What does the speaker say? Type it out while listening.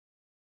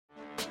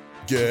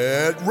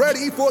Get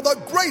ready for the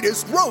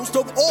greatest roast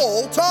of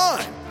all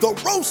time, the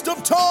Roast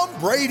of Tom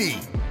Brady,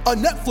 a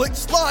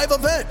Netflix live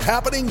event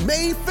happening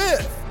May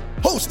 5th.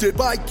 Hosted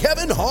by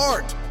Kevin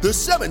Hart, the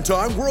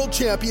 7-time world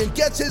champion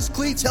gets his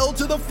cleats held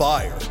to the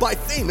fire by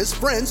famous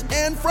friends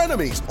and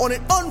frenemies on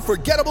an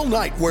unforgettable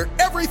night where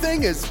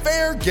everything is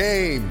fair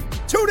game.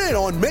 Tune in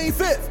on May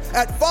 5th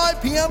at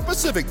 5 p.m.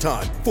 Pacific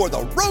time for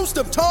the Roast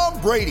of Tom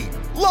Brady,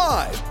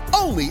 live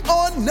only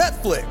on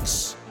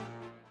Netflix.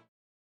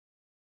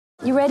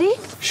 You ready?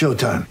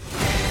 Showtime.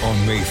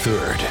 On May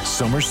 3rd,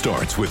 summer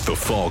starts with The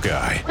Fall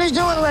Guy. Let's do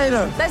it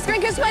later. Let's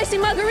drink a spicy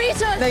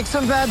margarita. Make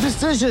some bad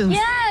decisions.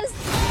 Yes!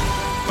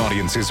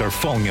 Audiences are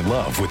falling in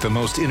love with the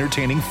most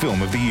entertaining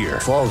film of the year.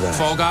 Fall Guy.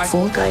 Fall Guy?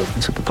 Fall guy.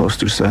 That's what the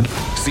poster said.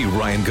 See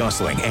Ryan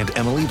Gosling and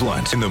Emily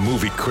Blunt in the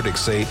movie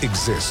critics say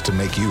exists to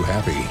make you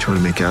happy. Trying to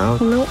make it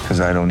out? Nope. Because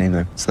I don't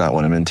either. It's not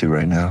what I'm into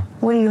right now.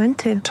 What are you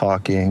into?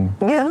 Talking.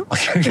 Yeah.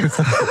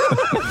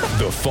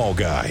 The Fall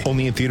Guy.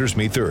 Only in theaters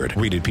May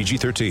 3rd. Rated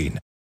PG-13.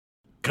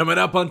 Coming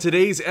up on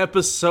today's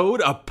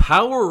episode, a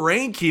power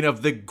ranking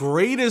of the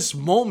greatest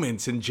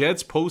moments in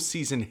Jets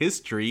postseason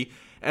history,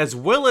 as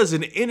well as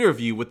an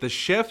interview with the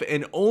chef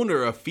and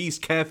owner of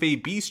Feast Cafe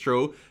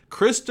Bistro,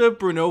 Krista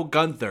Bruno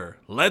Gunther.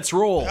 Let's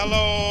roll.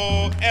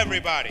 Hello,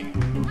 everybody.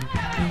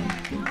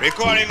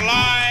 Recording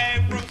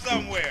live from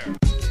somewhere.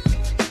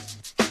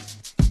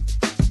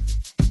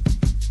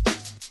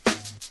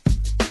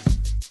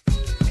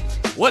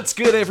 What's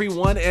good,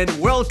 everyone, and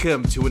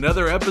welcome to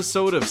another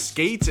episode of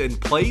Skates and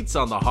Plates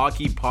on the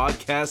Hockey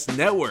Podcast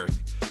Network.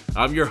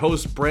 I'm your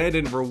host,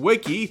 Brandon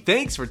Verwicki.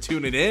 Thanks for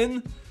tuning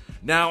in.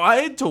 Now, I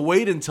had to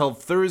wait until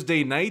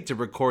Thursday night to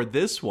record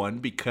this one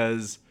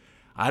because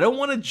I don't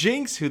want to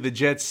jinx who the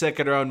Jets'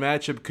 second-round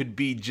matchup could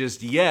be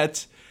just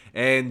yet.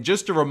 And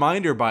just a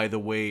reminder, by the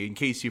way, in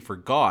case you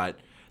forgot,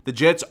 the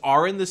Jets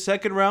are in the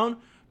second round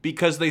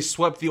because they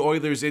swept the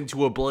Oilers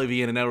into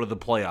oblivion and out of the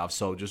playoffs.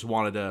 So just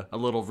wanted a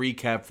little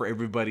recap for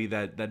everybody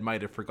that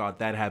might have forgot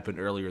that happened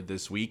earlier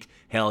this week.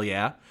 Hell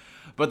yeah.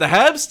 But the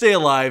Habs stay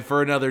alive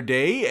for another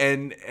day,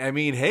 and I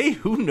mean, hey,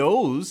 who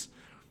knows?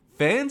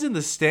 Fans in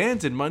the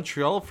stands in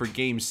Montreal for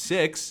Game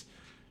 6,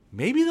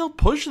 maybe they'll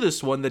push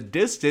this one the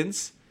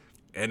distance,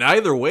 and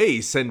either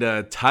way, send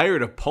a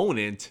tired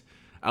opponent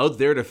out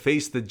there to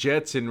face the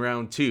Jets in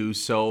round 2.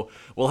 So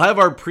we'll have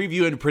our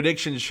preview and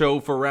prediction show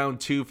for round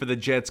 2 for the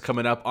Jets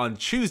coming up on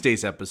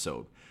Tuesday's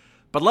episode.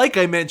 But like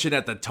I mentioned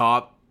at the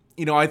top,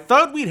 I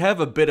thought we'd have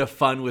a bit of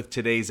fun with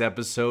today's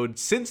episode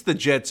since the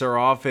Jets are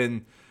off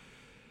and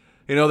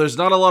there's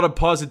not a lot of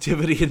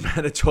positivity in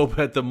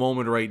Manitoba at the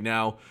moment right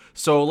now.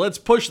 So let's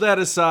push that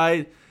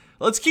aside.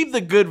 Let's keep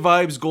the good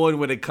vibes going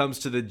when it comes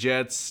to the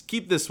Jets.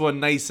 Keep this one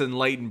nice and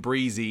light and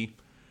breezy.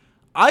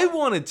 I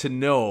wanted to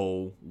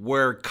know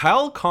where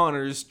Kyle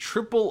Connor's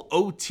triple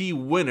OT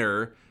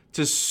winner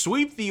to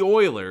sweep the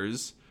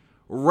Oilers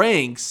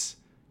ranks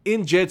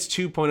in Jets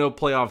 2.0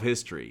 playoff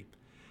history.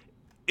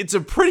 It's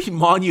a pretty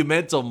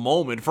monumental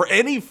moment for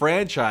any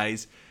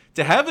franchise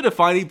to have a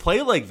defining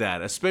play like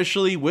that,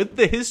 especially with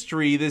the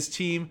history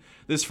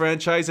this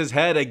franchise has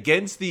had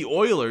against the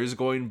Oilers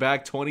going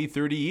back 20,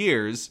 30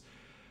 years.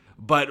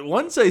 But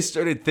once I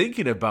started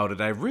thinking about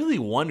it, I really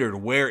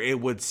wondered where it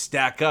would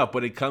stack up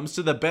when it comes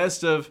to the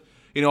best of,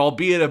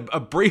 albeit a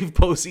brief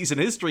postseason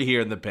history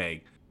here in the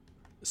Peg.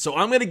 So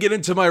I'm going to get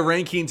into my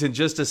rankings in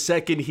just a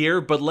second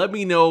here, but let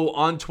me know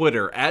on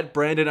Twitter at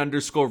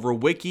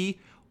Brandon_Verwicki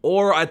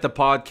or at the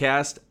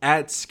podcast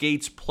at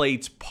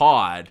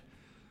SkatesPlatesPod.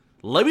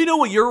 Let me know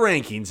what your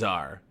rankings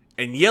are,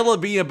 and yell at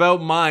me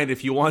about mine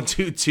if you want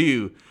to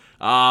too.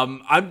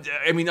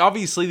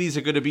 Obviously these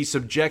are going to be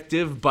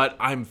subjective, but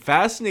I'm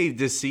fascinated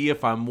to see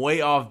if I'm way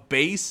off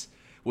base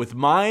with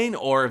mine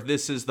or if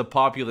this is the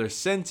popular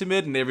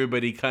sentiment and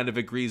everybody kind of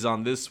agrees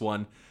on this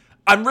one.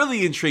 I'm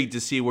really intrigued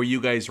to see where you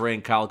guys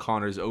rank Kyle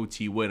Connor's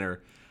OT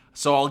winner.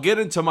 So I'll get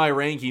into my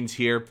rankings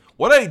here.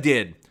 What I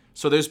did,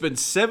 so there's been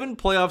 7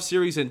 playoff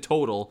series in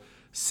total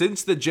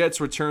since the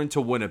Jets returned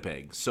to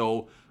Winnipeg.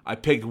 So I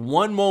picked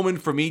one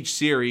moment from each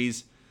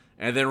series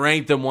and then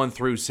ranked them 1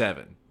 through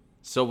 7.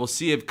 So we'll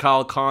see if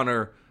Kyle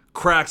Connor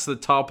cracks the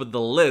top of the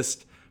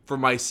list for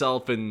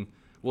myself, and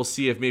we'll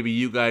see if maybe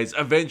you guys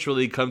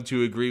eventually come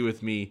to agree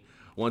with me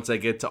once I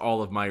get to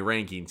all of my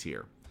rankings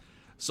here.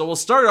 So we'll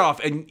start off,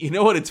 and you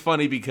know what? It's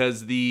funny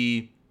because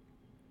the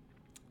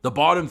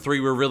bottom 3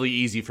 were really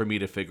easy for me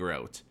to figure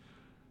out.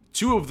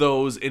 2 of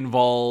those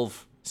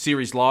involve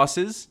series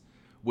losses,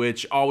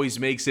 which always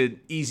makes it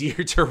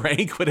easier to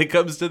rank when it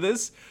comes to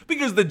this,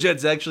 because the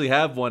Jets actually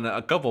have won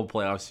a couple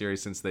playoff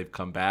series since they've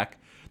come back.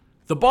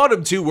 The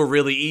bottom 2 were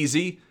really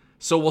easy,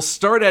 so we'll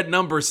start at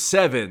number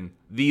 7,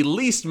 the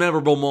least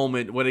memorable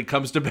moment when it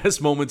comes to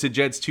best moments in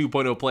Jets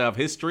 2.0 playoff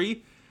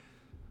history.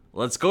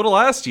 Let's go to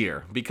last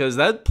year, because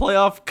that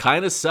playoff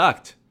kind of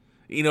sucked.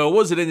 It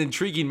wasn't an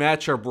intriguing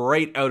matchup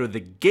right out of the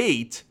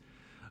gate,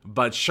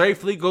 but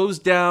Scheifele goes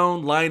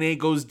down, Laine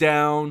goes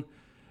down.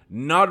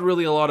 Not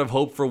really a lot of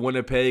hope for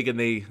Winnipeg, and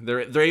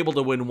they're able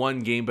to win one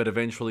game, but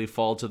eventually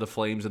fall to the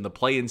Flames in the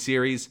play-in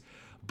series.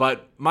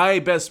 But my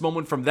best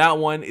moment from that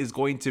one is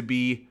going to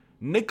be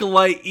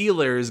Nikolai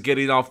Ehlers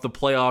getting off the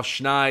playoff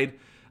schneid.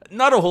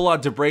 Not a whole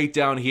lot to break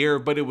down here,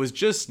 but it was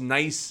just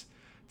nice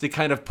to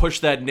kind of push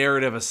that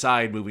narrative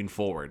aside moving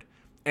forward.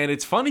 And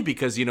it's funny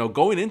because,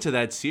 going into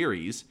that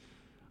series,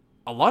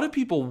 a lot of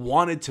people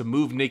wanted to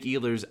move Nick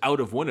Ehlers out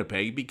of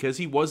Winnipeg because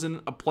he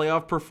wasn't a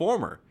playoff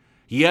performer.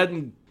 He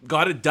hadn't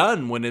got it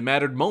done when it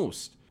mattered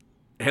most.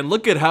 And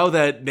look at how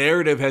that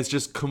narrative has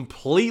just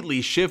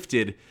completely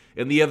shifted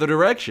in the other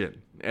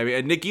direction. I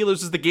mean, Nick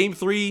Ehlers is the Game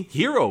 3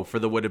 hero for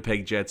the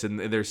Winnipeg Jets in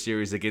their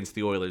series against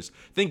the Oilers.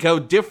 Think how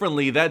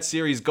differently that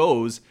series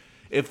goes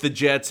if the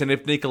Jets and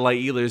if Nikolai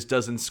Ehlers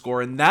doesn't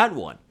score in that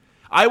one.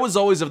 I was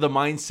always of the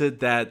mindset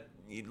that,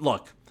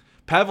 look,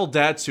 Pavel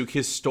Datsyuk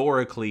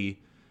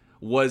historically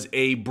was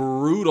a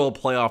brutal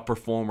playoff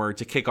performer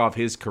to kick off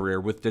his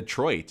career with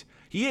Detroit.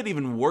 He had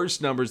even worse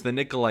numbers than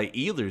Nikolai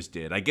Ehlers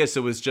did. I guess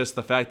it was just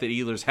the fact that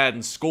Ehlers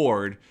hadn't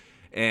scored,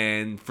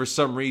 and for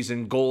some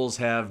reason goals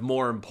have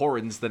more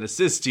importance than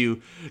assists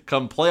you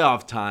come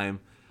playoff time.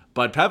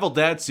 But Pavel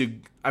Datsyuk,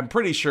 I'm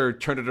pretty sure,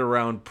 turned it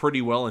around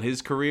pretty well in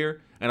his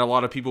career, and a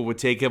lot of people would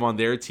take him on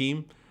their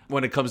team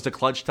when it comes to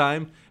clutch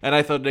time. And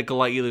I thought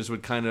Nikolai Ehlers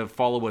would kind of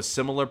follow a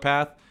similar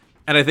path.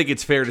 And I think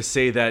it's fair to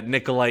say that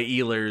Nikolai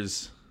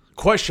Ehlers'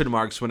 question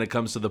marks when it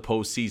comes to the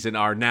postseason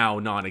are now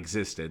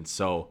non-existent.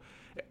 So,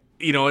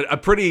 a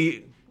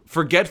pretty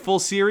forgetful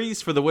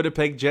series for the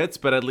Winnipeg Jets,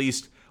 but at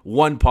least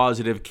one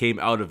positive came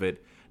out of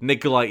it.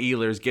 Nikolai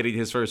Ehlers getting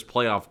his first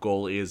playoff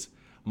goal is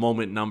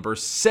moment number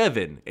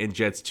 7 in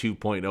Jets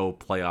 2.0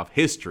 playoff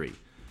history.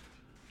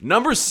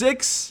 Number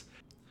 6,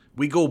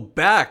 we go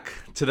back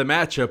to the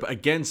matchup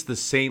against the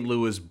St.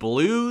 Louis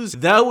Blues.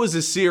 That was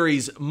a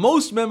series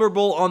most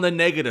memorable on the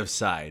negative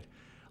side.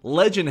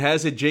 Legend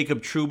has it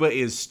Jacob Trouba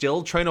is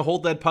still trying to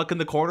hold that puck in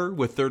the corner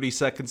with 30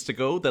 seconds to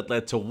go. That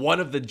led to one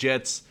of the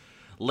Jets'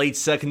 late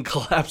second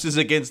collapses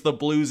against the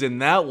Blues in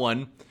that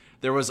one.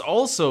 There was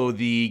also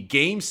the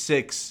Game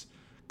 6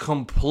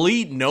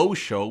 complete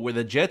no-show where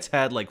the Jets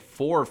had like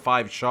 4 or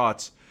 5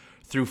 shots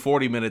through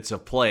 40 minutes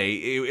of play.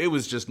 It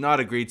was just not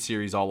a great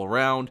series all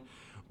around.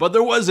 But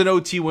there was an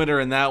OT winner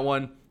in that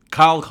one.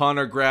 Kyle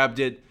Connor grabbed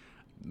it.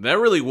 That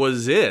really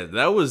was it.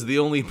 That was the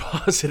only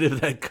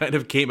positive that kind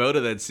of came out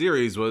of that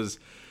series was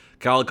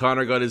Kyle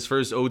Connor got his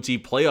first OT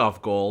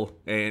playoff goal.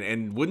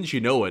 And wouldn't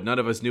you know it, none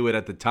of us knew it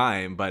at the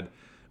time, but it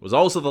was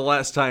also the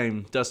last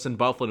time Dustin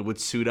Byfuglien would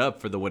suit up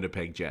for the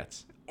Winnipeg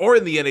Jets or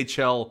in the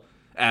NHL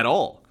at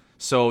all.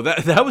 So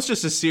that was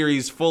just a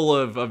series full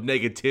of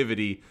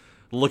negativity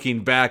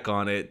looking back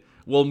on it.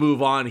 We'll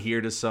move on here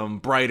to some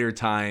brighter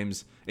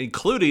times,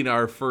 including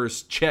our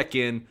first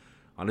check-in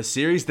on a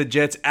series the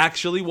Jets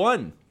actually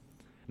won.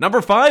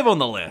 Number 5 on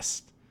the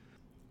list.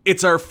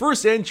 It's our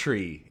first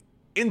entry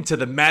into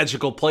the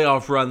magical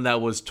playoff run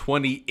that was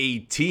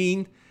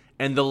 2018,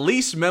 and the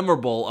least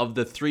memorable of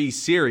the 3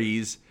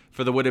 series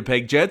for the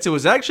Winnipeg Jets. It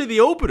was actually the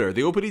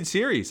opening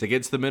series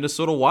against the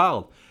Minnesota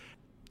Wild.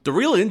 The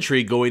real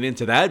intrigue going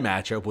into that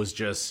matchup was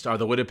just, are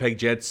the Winnipeg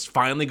Jets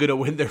finally going to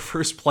win their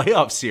first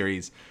playoff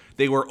series?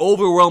 They were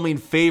overwhelming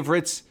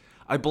favorites.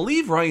 I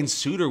believe Ryan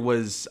Suter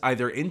was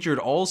either injured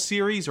all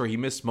series or he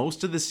missed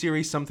most of the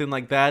series, something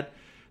like that.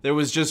 There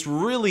was just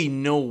really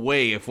no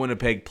way if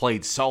Winnipeg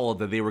played solid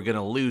that they were going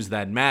to lose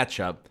that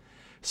matchup.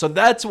 So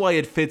that's why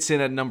it fits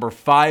in at number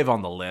 5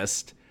 on the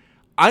list.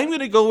 I'm going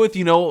to go with,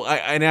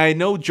 I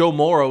know Joe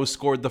Morrow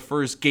scored the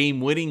first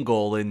game-winning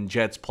goal in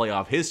Jets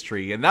playoff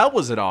history, and that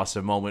was an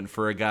awesome moment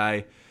for a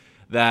guy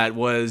that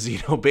was,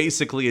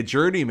 basically a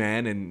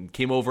journeyman and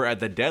came over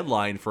at the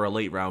deadline for a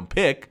late-round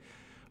pick.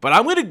 But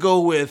I'm going to go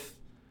with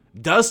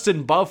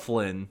Dustin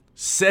Byfuglien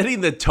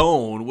setting the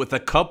tone with a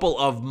couple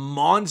of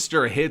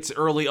monster hits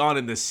early on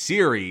in the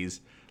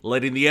series,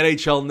 letting the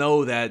NHL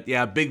know that,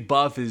 Big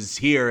Buff is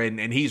here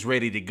and he's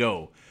ready to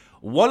go.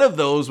 One of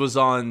those was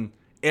on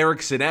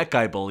Eriksson Ek,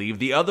 I believe.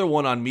 The other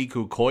one on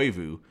Mikko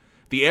Koivu.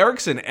 The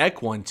Eriksson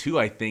Ek one, too,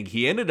 I think.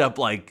 He ended up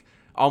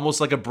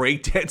almost like a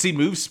breakdancing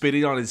move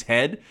spinning on his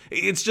head.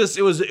 It's just,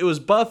 it was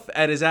Buff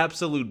at his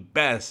absolute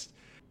best.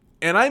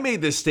 And I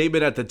made this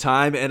statement at the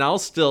time, and I'll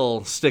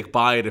still stick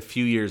by it a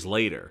few years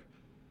later.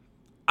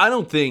 I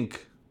don't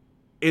think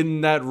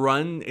in that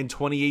run in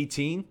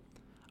 2018,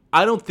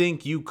 I don't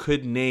think you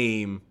could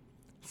name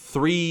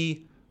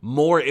 3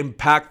 more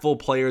impactful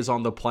players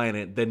on the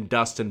planet than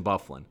Dustin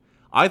Byfuglien.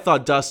 I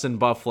thought Dustin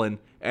Byfuglien,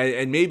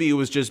 and maybe it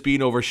was just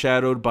being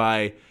overshadowed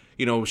by,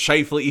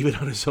 Scheifele even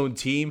on his own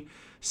team,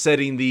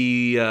 setting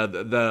the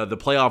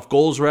playoff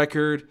goals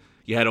record.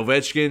 You had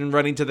Ovechkin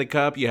running to the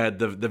cup. You had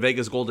the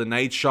Vegas Golden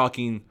Knights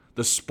shocking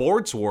the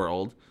sports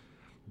world.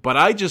 But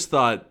I just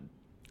thought,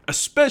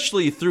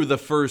 especially through the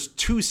first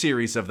 2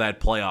 series of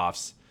that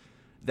playoffs,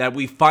 that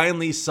we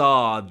finally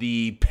saw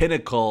the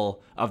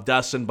pinnacle of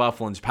Dustin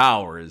Byfuglien's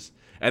powers,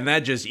 and that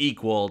just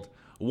equaled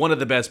one of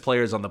the best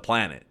players on the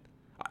planet.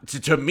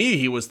 To me,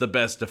 he was the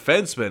best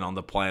defenseman on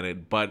the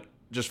planet, but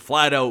just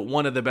flat out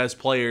one of the best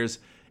players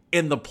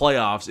in the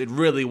playoffs. It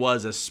really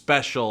was a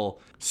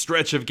special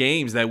stretch of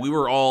games that we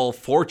were all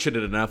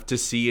fortunate enough to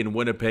see in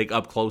Winnipeg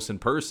up close in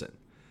person.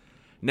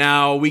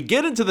 Now, we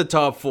get into the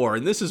top 4,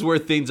 and this is where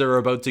things are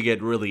about to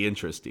get really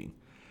interesting.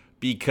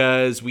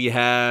 Because we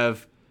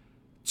have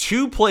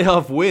 2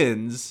 playoff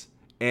wins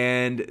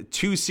and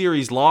 2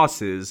 series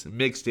losses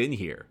mixed in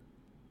here.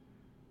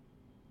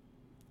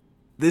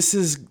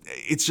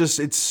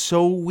 It's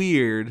so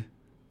weird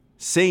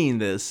saying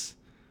this,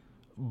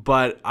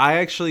 but I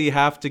actually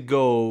have to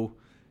go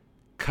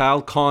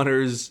Kyle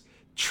Connor's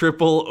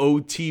triple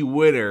OT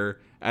winner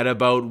at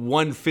about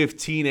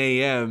 1:15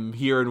 a.m.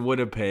 here in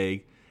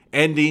Winnipeg,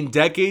 ending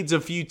decades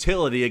of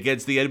futility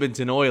against the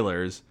Edmonton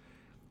Oilers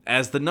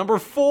as the number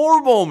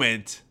 4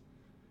 moment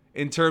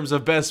in terms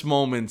of best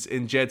moments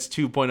in Jets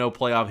 2.0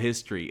 playoff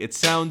history. It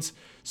sounds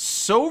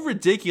so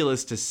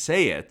ridiculous to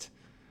say it,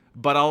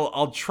 but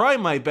I'll try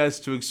my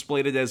best to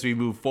explain it as we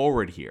move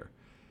forward here.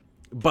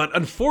 But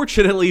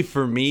unfortunately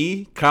for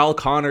me, Kyle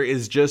Connor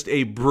is just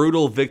a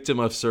brutal victim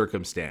of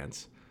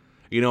circumstance.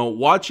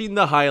 Watching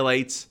the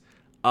highlights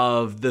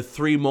of the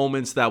 3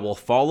 moments that will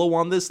follow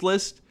on this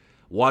list,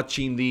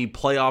 watching the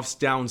playoffs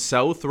down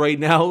south right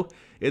now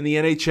in the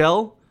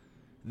NHL,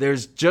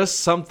 there's just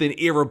something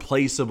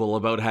irreplaceable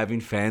about having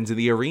fans in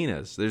the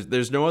arenas.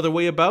 There's no other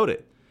way about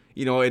it.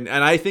 And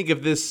I think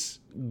if this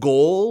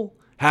goal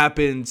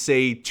happened,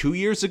 say, 2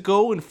 years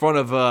ago in front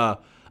of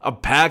a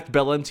packed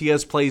Bell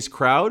MTS Place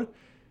crowd,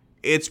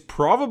 it's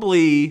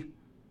probably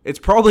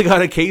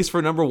got a case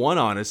for number 1,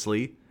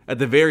 honestly. At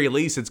the very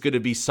least, it's going to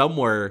be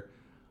somewhere,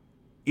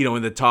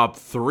 in the top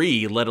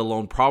 3, let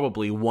alone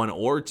probably 1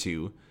 or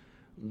 2.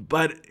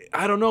 But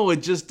I don't know,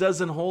 it just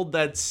doesn't hold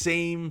that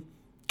same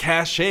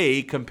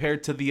cachet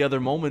compared to the other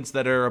moments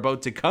that are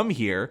about to come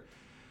here,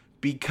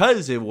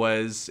 because it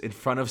was in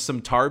front of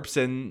some tarps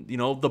and,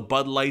 the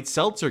Bud Light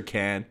seltzer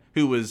can,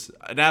 who was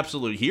an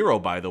absolute hero,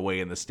 by the way,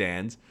 in the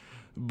stands.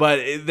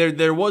 But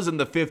there wasn't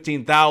the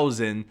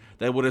 15,000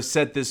 that would have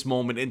set this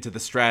moment into the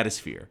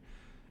stratosphere.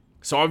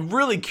 So I'm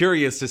really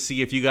curious to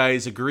see if you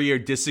guys agree or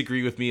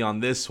disagree with me on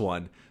this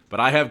one. But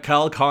I have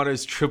Kyle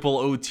Connor's triple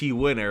OT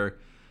winner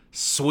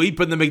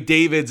sweeping the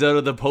McDavids out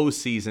of the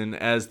postseason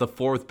as the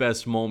 4th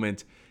best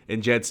moment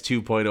in Jets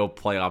 2.0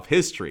 playoff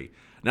history.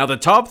 Now, the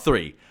top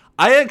 3,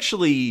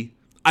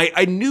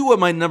 I knew what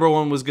my number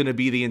 1 was going to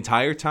be the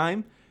entire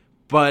time,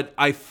 but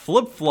I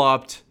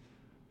flip-flopped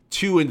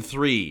 2 and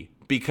 3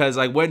 because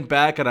I went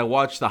back and I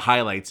watched the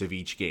highlights of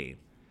each game.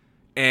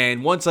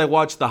 And once I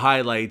watched the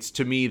highlights,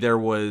 to me, there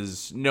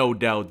was no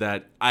doubt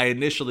that I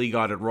initially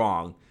got it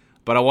wrong,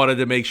 but I wanted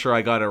to make sure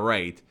I got it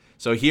right.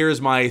 So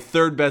here's my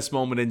 3rd best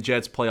moment in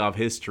Jets playoff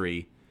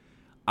history.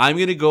 I'm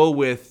going to go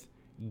with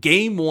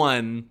Game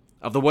 1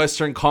 of the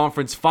Western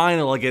Conference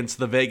Final against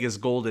the Vegas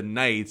Golden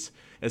Knights,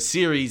 a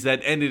series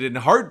that ended in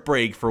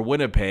heartbreak for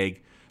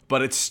Winnipeg,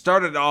 but it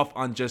started off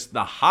on just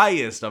the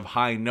highest of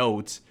high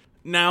notes.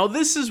 Now,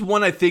 this is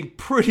one I think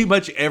pretty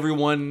much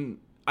everyone,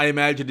 I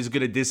imagine, is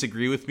going to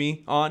disagree with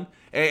me on,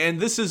 and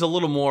this is a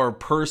little more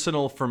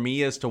personal for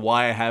me as to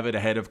why I have it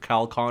ahead of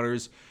Kyle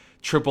Connor's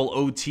triple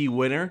OT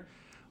winner,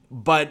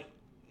 but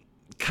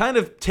kind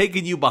of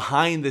taking you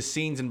behind the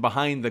scenes and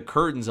behind the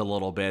curtains a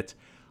little bit,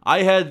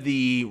 I had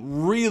the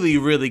really,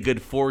 really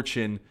good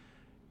fortune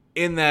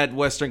in that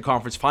Western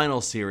Conference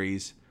Final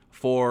series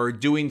for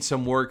doing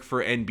some work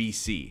for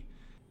NBC.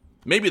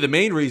 Maybe the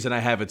main reason I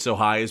have it so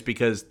high is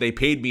because they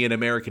paid me in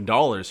American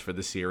dollars for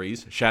the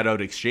series, shout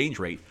out exchange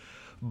rate.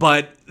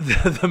 But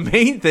the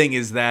main thing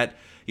is that,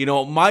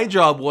 my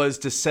job was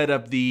to set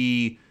up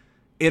the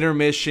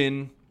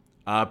intermission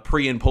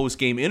pre- and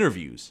post-game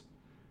interviews.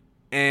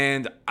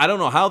 And I don't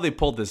know how they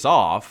pulled this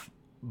off,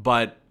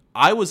 but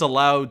I was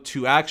allowed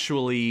to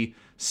actually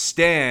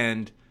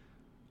stand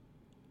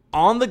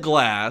on the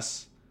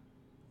glass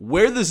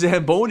where the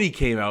Zamboni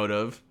came out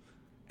of,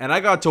 and I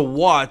got to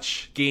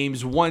watch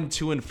games 1,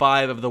 2, and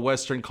 5 of the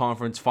Western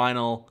Conference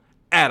Final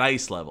at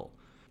ice level.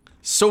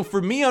 So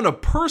for me, on a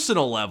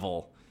personal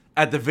level,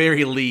 at the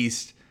very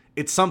least,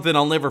 it's something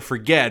I'll never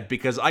forget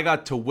because I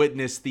got to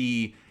witness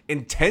the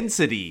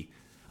intensity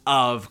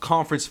of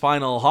conference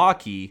final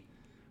hockey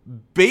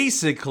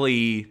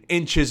basically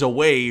inches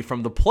away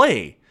from the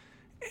play.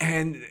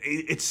 And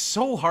it's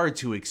so hard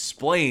to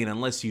explain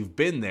unless you've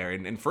been there.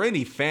 And for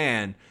any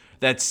fan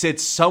that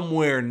sits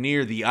somewhere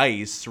near the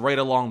ice, right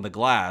along the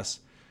glass,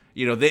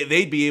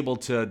 they'd be able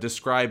to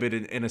describe it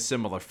in a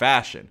similar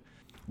fashion.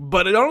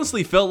 But it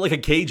honestly felt like a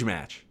cage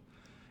match.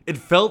 It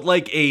felt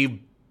like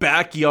a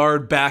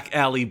backyard, back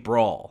alley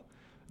brawl.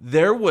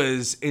 There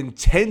was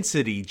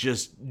intensity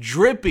just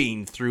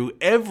dripping through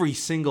every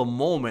single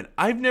moment.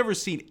 I've never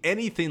seen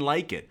anything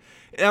like it.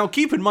 Now,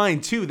 keep in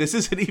mind, too, this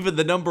isn't even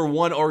the number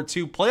 1 or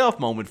 2 playoff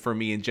moment for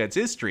me in Jets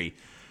history.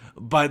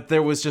 But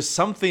there was just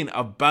something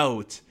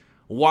about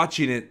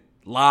watching it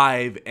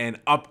live and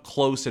up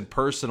close and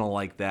personal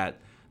like that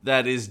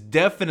is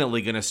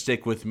definitely going to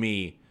stick with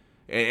me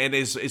and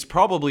is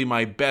probably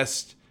my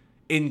best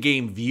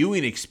in-game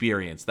viewing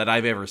experience that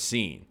I've ever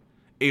seen.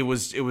 It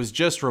was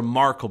just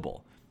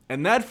remarkable.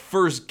 And that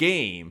first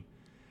game,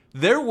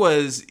 there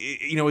was,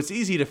 it's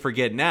easy to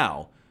forget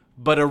now,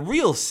 but a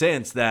real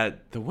sense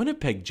that the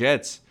Winnipeg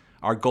Jets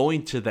are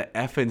going to the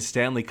effing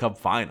Stanley Cup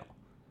final,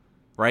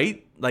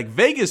 right? Like,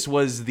 Vegas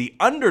was the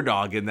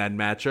underdog in that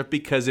matchup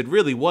because it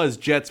really was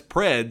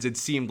Jets-Preds. It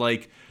seemed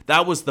like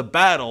that was the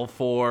battle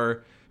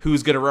for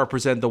who's going to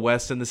represent the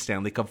West in the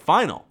Stanley Cup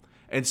final.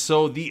 And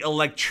so the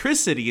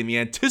electricity and the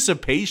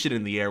anticipation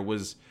in the air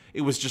was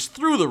just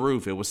through the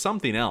roof. It was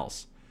something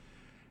else.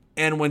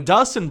 And when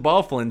Dustin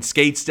Byfuglien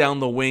skates down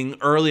the wing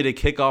early to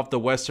kick off the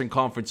Western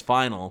Conference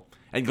final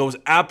and goes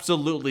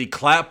absolutely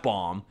clap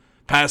bomb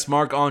past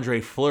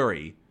Marc-Andre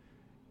Fleury,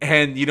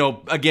 and,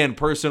 again,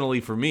 personally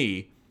for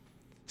me,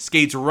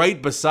 skates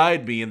right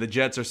beside me and the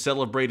Jets are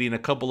celebrating a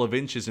couple of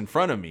inches in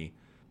front of me,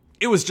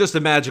 it was just a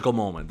magical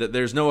moment.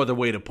 There's no other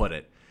way to put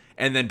it.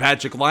 And then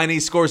Patrik Laine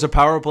scores a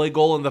power play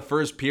goal in the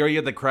first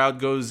period. The crowd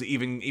goes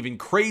even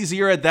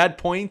crazier at that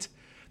point.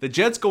 The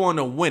Jets go on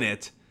to win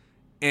it.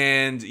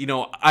 And,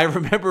 I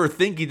remember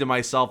thinking to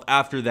myself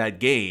after that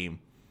game,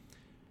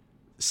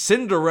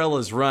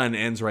 Cinderella's run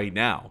ends right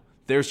now.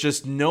 There's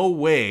just no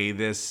way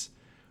this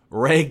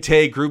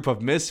ragtag group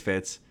of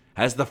misfits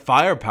has the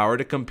firepower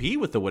to compete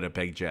with the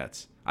Winnipeg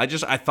Jets. I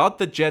thought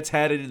the Jets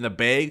had it in the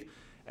bag,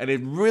 and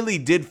it really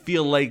did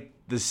feel like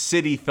the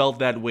city felt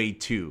that way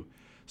too.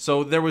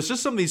 So there was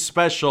just something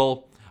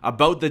special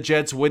about the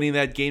Jets winning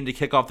that game to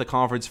kick off the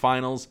conference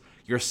finals.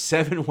 You're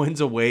 7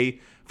 wins away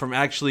from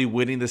actually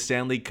winning the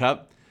Stanley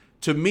Cup.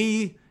 To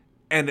me,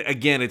 and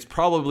again, it's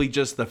probably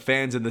just the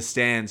fans in the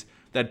stands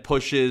that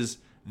pushes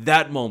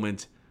that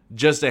moment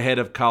just ahead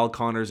of Kyle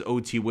Connor's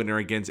OT winner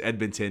against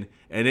Edmonton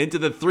and into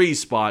the 3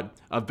 spot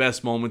of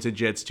best moments in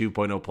Jets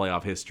 2.0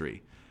 playoff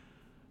history.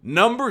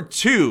 Number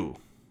 2.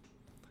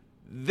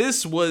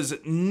 This was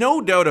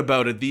no doubt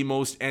about it the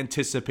most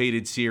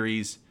anticipated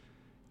series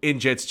in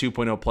Jets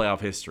 2.0 playoff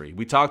history.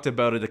 We talked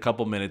about it a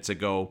couple minutes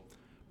ago,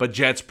 but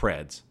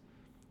Jets-Preds.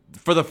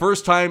 For the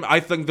first time,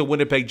 I think the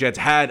Winnipeg Jets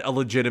had a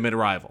legitimate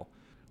rival.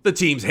 The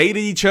teams hated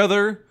each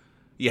other.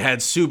 You had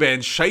Subban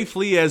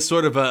Scheifele as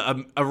sort of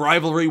a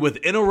rivalry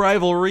within a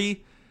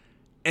rivalry.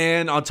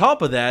 And on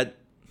top of that,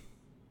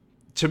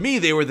 to me,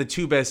 they were the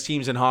 2 best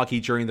teams in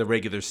hockey during the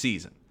regular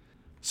season.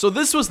 So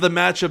this was the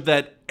matchup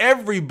that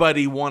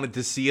everybody wanted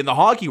to see in the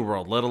hockey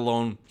world, let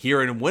alone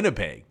here in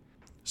Winnipeg.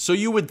 So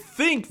you would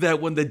think that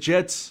when the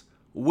Jets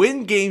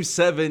win Game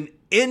 7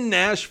 in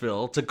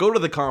Nashville to go to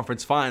the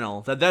conference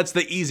final, that's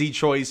the easy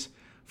choice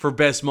for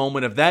best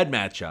moment of that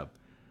matchup.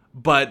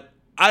 But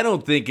I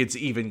don't think it's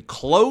even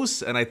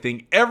close, and I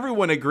think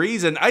everyone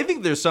agrees, and I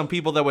think there's some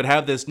people that would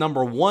have this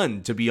number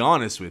 1, to be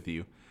honest with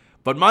you.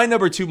 But my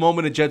number 2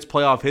 moment in Jets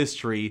playoff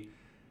history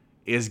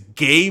is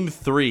Game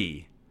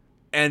 3.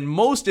 And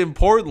most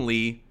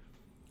importantly,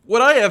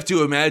 what I have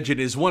to imagine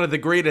is one of the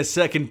greatest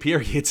second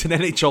periods in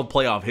NHL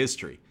playoff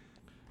history.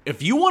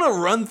 If you want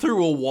to run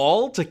through a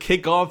wall to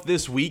kick off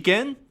this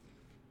weekend,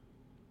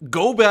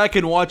 go back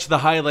and watch the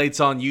highlights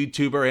on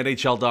YouTube or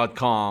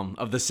NHL.com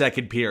of the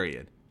second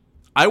period.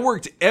 I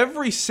worked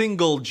every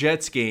single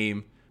Jets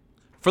game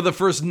for the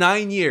first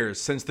 9 years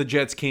since the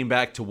Jets came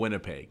back to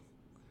Winnipeg.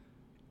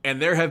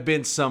 And there have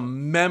been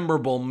some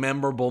memorable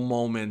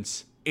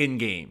moments in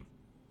game.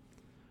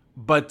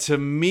 But to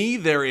me,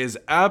 there is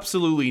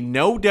absolutely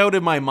no doubt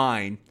in my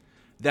mind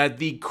that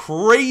the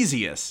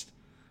craziest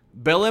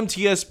Bell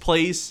MTS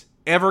place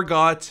ever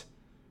got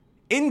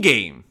in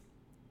game,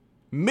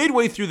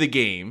 midway through the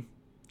game,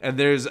 and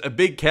there's a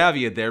big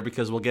caveat there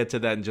because we'll get to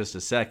that in just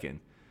a second,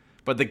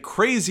 but the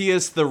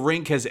craziest the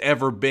rink has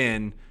ever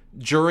been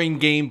during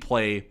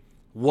gameplay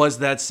was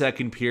that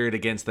second period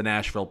against the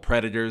Nashville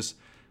Predators.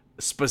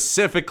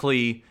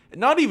 Specifically,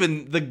 not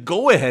even the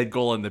go-ahead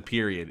goal in the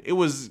period. It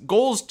was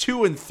goals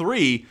 2 and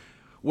 3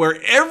 where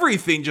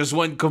everything just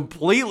went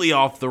completely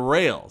off the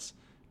rails.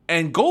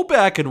 And go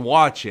back and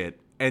watch it.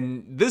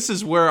 And this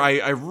is where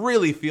I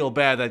really feel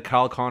bad that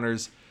Kyle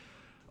Connor's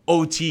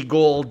OT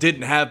goal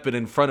didn't happen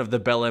in front of the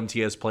Bell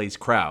MTS Place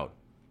crowd.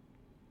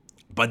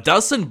 But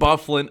Dustin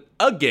Byfuglien,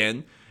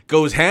 again,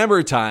 goes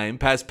hammer time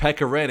past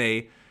Pekka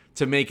Rinne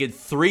to make it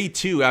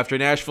 3-2 after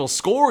Nashville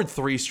scored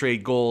 3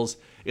 straight goals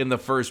in the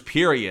first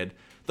period.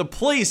 The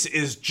place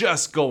is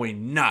just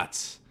going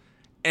nuts.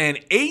 And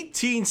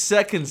 18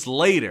 seconds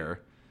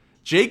later,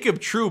 Jacob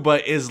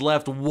Trouba is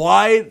left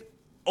wide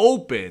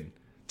open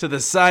to the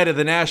side of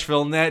the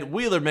Nashville net.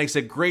 Wheeler makes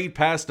a great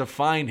pass to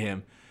find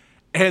him.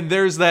 And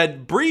there's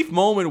that brief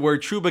moment where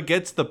Trouba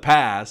gets the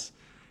pass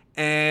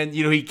and,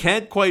 he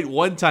can't quite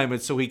one-time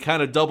it, so he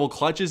kind of double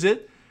clutches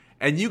it.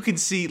 And you can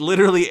see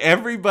literally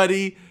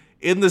everybody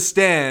in the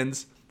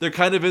stands, they're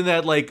kind of in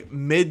that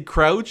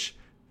mid-crouch,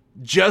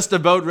 just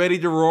about ready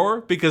to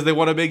roar because they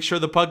want to make sure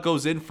the puck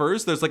goes in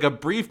first. There's a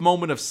brief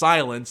moment of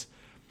silence.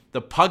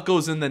 The puck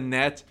goes in the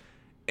net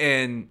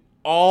and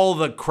all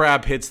the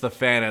crap hits the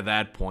fan at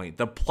that point.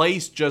 The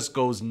place just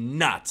goes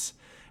nuts.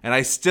 And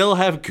I still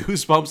have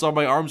goosebumps on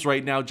my arms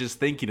right now just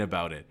thinking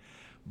about it.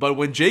 But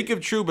when Jacob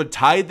Trouba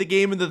tied the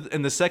game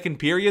in the second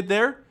period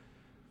there,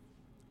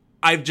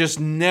 I've just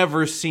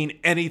never seen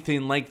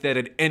anything like that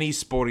at any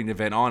sporting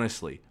event,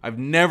 honestly. I've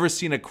never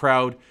seen a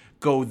crowd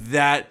go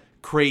that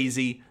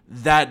crazy,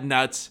 that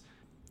nuts.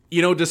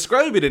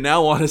 Describing it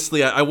now,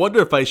 honestly, I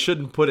wonder if I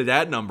shouldn't put it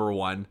at number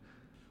 1.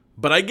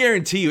 But I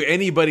guarantee you,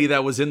 anybody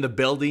that was in the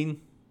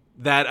building,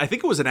 that I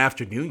think it was an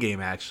afternoon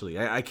game actually,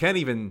 I can't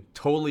even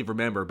totally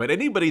remember, but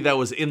anybody that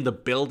was in the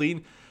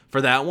building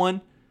for that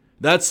one,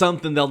 that's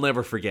something they'll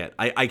never forget.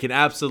 I can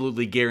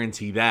absolutely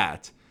guarantee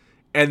that.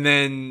 And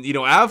then,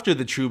 after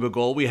the Trouba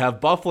goal, we have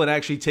Byfuglien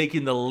actually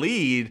taking the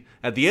lead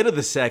at the end of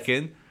the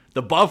second.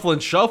 The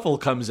Byfuglien shuffle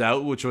comes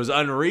out, which was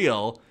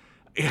unreal.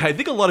 I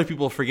think a lot of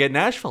people forget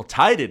Nashville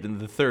tied it in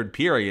the third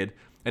period,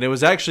 and it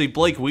was actually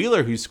Blake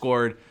Wheeler who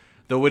scored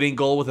the winning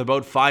goal with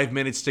about 5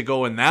 minutes to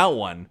go in that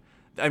one.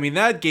 I mean,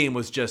 that game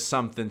was just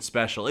something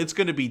special. It's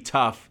going to be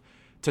tough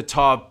to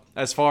top,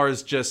 as far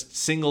as just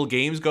single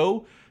games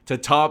go, to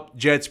top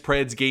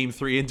Jets-Preds Game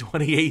 3 in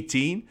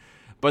 2018.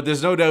 But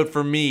there's no doubt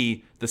for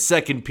me, the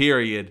second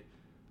period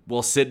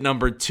will sit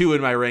number 2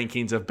 in my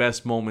rankings of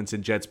best moments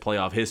in Jets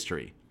playoff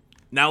history.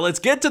 Now let's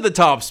get to the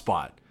top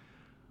spot.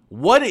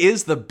 What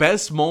is the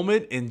best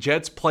moment in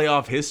Jets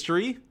playoff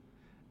history?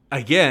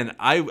 Again,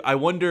 I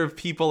wonder if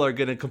people are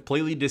going to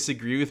completely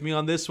disagree with me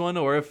on this one,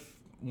 or if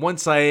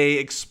once I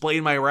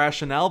explain my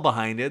rationale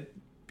behind it,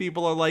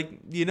 people are like,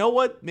 you know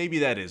what? Maybe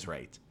that is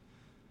right.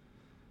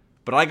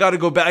 But I got to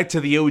go back to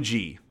the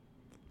OG.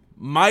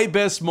 My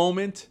best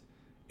moment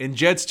in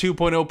Jets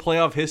 2.0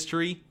 playoff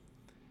history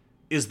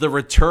is the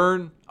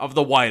return of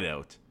the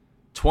whiteout.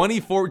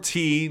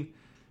 2014,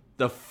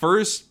 the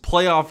first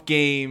playoff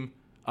game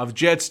of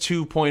Jets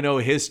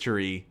 2.0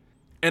 history.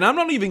 And I'm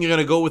not even going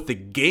to go with the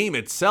game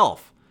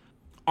itself.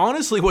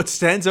 Honestly, what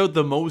stands out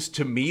the most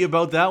to me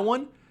about that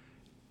one,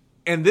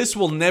 and this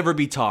will never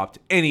be topped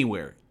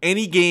anywhere,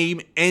 any game,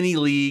 any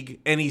league,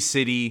 any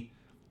city,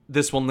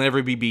 this will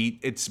never be beat.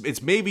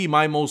 It's maybe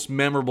my most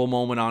memorable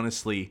moment,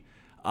 honestly,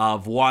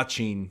 of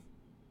watching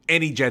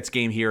any Jets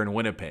game here in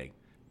Winnipeg.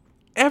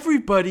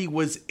 Everybody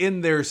was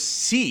in their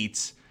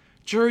seats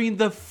during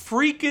the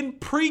freaking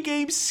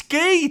pregame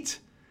skate.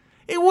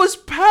 It was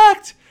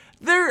packed.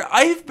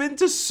 I've been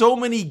to so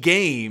many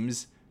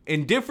games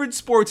in different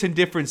sports in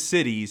different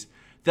cities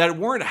that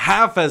weren't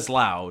half as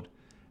loud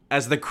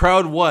as the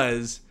crowd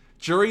was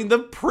during the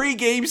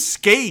pregame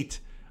skate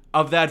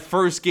of that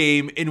first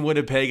game in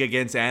Winnipeg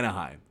against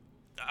Anaheim.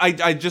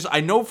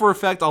 I know for a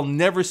fact I'll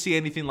never see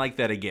anything like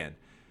that again.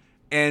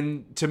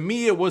 And to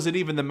me, it wasn't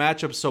even the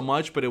matchup so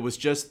much, but it was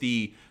just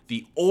the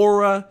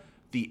aura,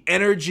 the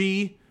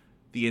energy,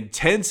 the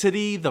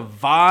intensity, the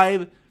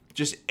vibe,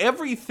 just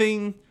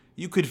everything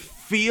you could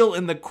feel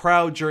in the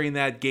crowd during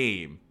that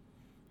game.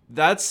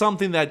 That's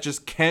something that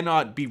just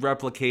cannot be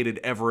replicated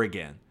ever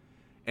again.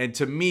 And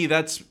to me,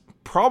 that's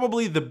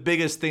probably the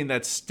biggest thing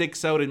that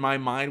sticks out in my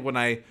mind when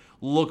I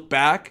look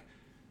back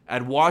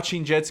at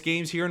watching Jets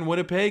games here in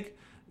Winnipeg.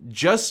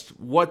 Just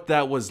what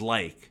that was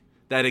like.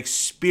 That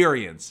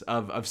experience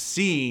of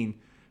seeing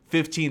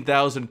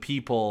 15,000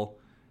 people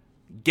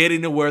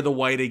getting to wear the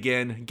white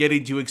again,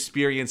 getting to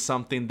experience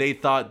something they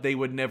thought they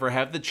would never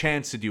have the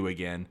chance to do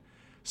again.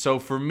 So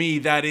for me,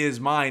 that is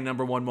my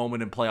number one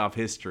moment in playoff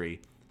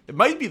history. It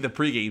might be the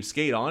pregame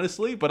skate,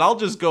 honestly, but I'll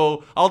just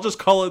call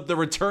it the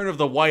return of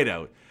the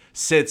whiteout.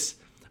 Sits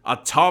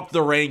atop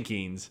the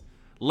rankings.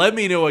 Let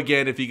me know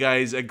again if you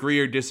guys agree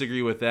or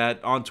disagree with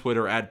that on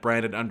Twitter at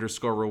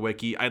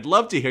Brandon_Rowicki. I'd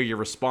love to hear your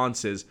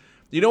responses.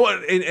 You know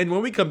what? And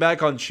when we come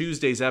back on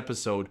Tuesday's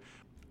episode,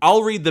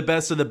 I'll read the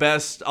best of the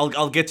best.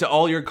 I'll get to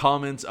all your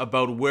comments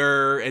about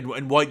where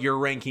and what your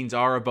rankings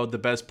are about the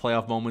best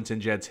playoff moments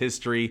in Jets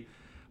history.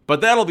 But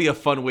that'll be a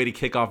fun way to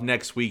kick off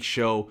next week's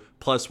show.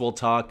 Plus, we'll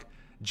talk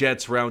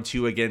Jets round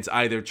 2 against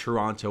either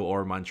Toronto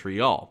or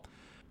Montreal.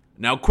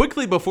 Now,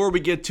 quickly before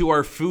we get to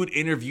our food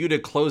interview to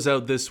close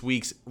out this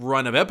week's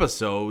run of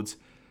episodes,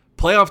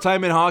 playoff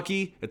time in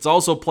hockey, it's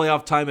also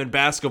playoff time in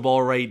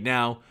basketball right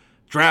now.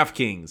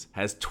 DraftKings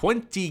has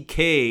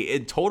 $20,000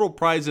 in total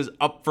prizes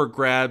up for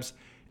grabs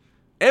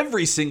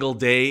every single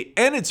day,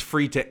 and it's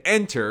free to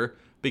enter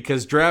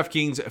because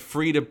DraftKings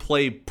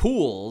free-to-play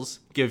pools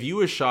give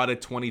you a shot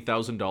at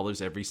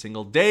 $20,000 every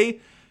single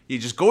day. You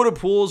just go to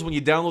pools when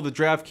you download the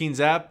DraftKings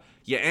app.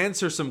 You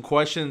answer some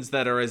questions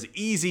that are as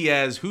easy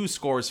as who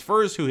scores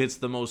first, who hits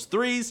the most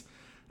threes,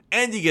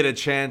 and you get a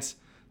chance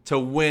to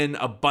win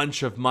a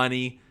bunch of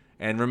money.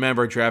 And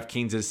remember,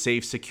 DraftKings is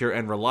safe, secure,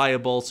 and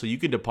reliable, so you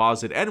can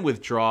deposit and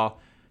withdraw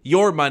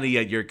your money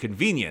at your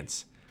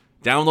convenience.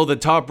 Download the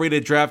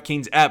top-rated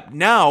DraftKings app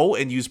now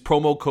and use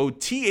promo code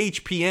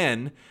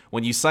THPN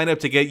when you sign up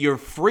to get your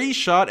free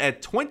shot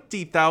at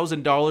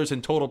 $20,000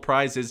 in total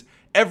prizes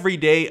every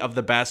day of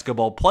the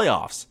basketball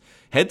playoffs.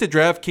 Head to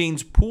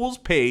DraftKings Pools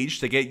page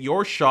to get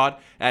your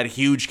shot at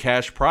huge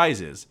cash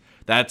prizes.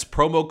 That's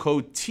promo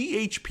code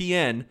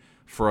THPN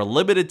for a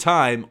limited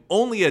time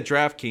only at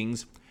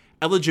DraftKings.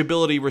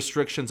 Eligibility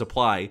restrictions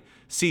apply.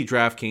 See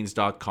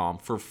DraftKings.com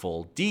for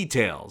full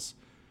details.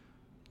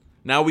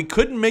 Now, we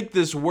couldn't make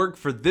this work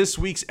for this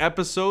week's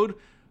episode,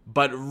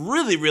 but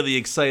really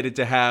excited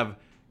to have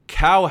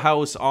Cow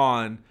House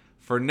on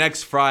for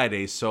next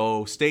Friday,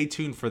 so stay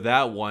tuned for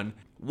that one.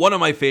 One of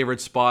my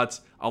favorite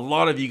spots. A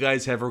lot of you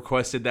guys have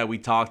requested that we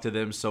talk to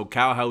them, so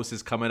Cow House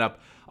is coming up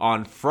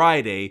on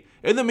Friday.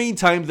 In the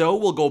meantime, though,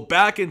 we'll go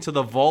back into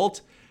the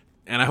vault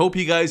And I hope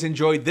you guys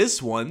enjoyed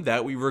this one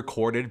that we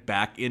recorded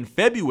back in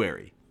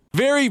February.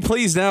 Very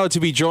pleased now to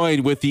be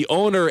joined with the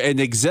owner and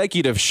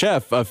executive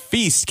chef of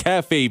Feast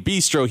Cafe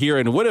Bistro here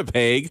in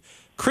Winnipeg,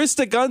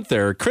 Krista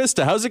Gunther.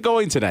 Krista, how's it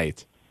going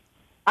tonight?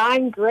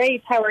 I'm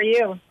great. How are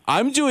you?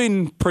 I'm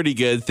doing pretty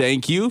good,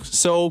 thank you.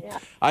 So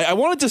I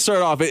wanted to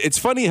start off. It's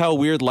funny how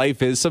weird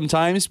life is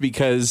sometimes,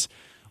 because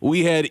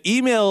we had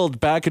emailed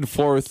back and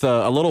forth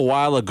a little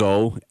while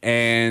ago,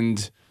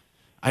 and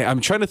I'm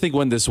trying to think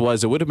when this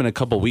was. It would have been a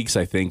couple weeks,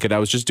 I think, and I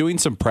was just doing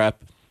some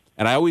prep,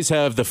 and I always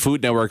have the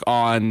Food Network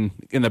on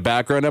in the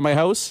background at my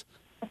house,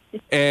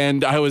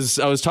 and I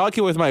was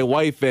talking with my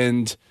wife,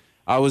 and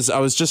I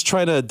was just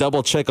trying to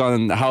double check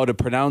on how to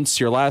pronounce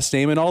your last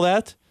name and all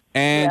that.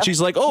 And she's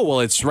like, "Oh,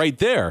 well, it's right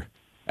there."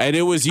 And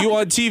it was you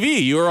on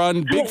TV. You were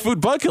on Big Food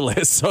Bucket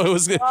List. So it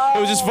was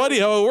just funny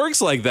how it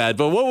works like that.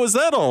 But what was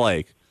that all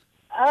like?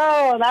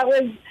 Oh, that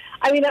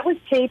was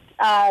taped,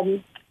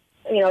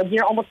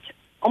 year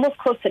almost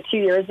close to 2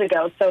 years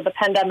ago. So the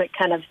pandemic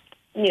kind of,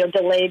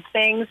 delayed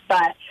things.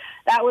 But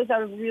that was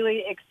a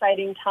really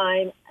exciting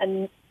time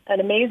and an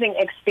amazing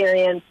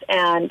experience.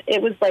 And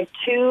it was like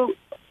 2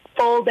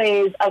 full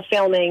days of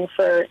filming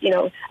for,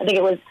 I think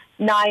it was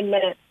 9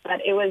 minutes, but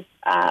it was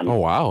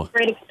a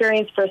great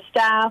experience for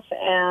staff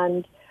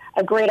and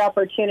a great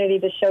opportunity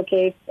to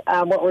showcase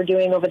what we're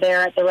doing over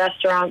there at the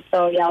restaurant.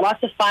 So, yeah,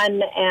 lots of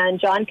fun. And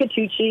John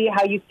Catucci,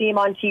 how you see him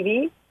on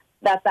TV,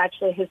 that's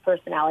actually his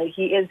personality.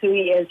 He is who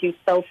he is. He's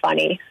so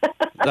funny.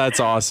 That's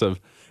awesome.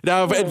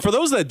 Now, for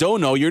those that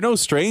don't know, you're no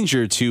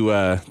stranger to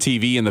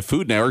TV and the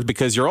Food Network,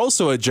 because you're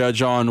also a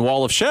judge on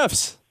Wall of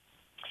Chefs.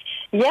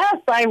 Yes,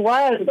 I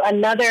was.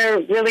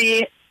 Another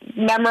really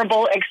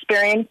memorable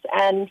experience.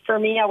 And for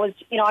me,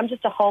 I'm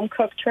just a home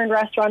cook turned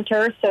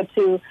restaurateur.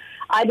 So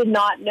I did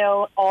not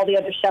know all the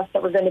other chefs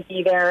that were going to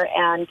be there,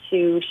 and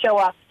to show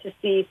up to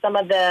see some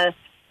of the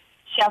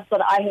chefs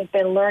that I have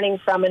been learning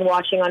from and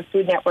watching on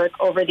Food Network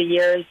over the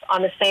years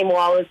on the same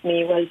wall as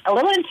me was a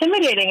little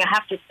intimidating, I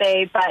have to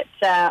say, but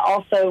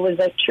also was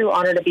a true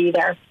honor to be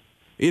there.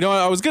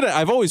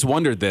 I've always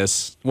wondered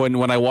this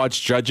when I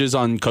watch judges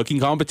on cooking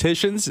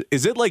competitions.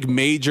 Is it like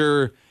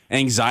major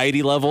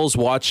anxiety levels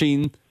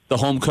watching the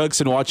home cooks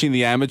and watching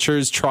the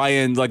amateurs try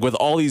and, like, with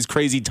all these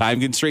crazy time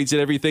constraints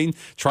and everything,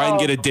 try and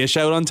get a dish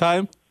out on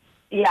time?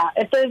 Yeah,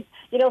 if there's,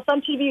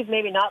 some TV is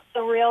maybe not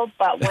so real,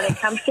 but when it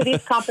comes to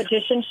these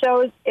competition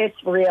shows, it's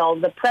real.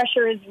 The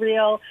pressure is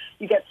real.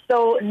 You get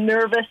so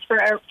nervous for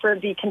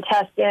the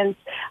contestants.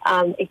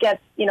 It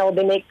gets,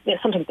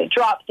 sometimes they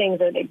drop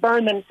things or they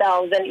burn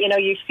themselves, and,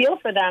 you feel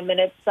for them. And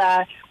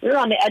it's, we were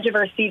on the edge of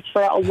our seats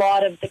for a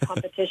lot of the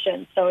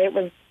competition. So it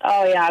was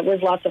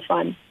lots of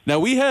fun. Now,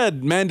 we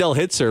had Mandel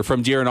Hitzer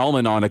from Deer and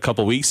Allman on a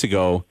couple weeks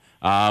ago,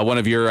 one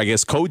of your, I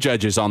guess,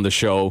 co-judges on the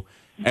show.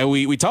 And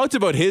we talked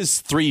about his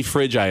 3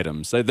 fridge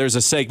items. There's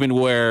a segment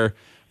where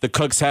the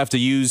cooks have to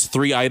use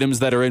 3 items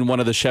that are in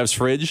one of the chef's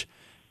fridge.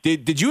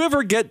 Did you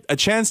ever get a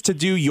chance to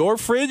do your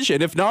fridge?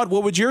 And if not,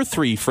 what would your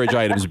 3 fridge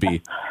items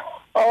be?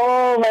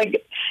 Oh,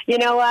 you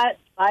know what?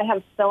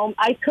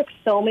 I cook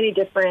so many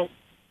different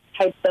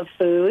types of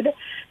food.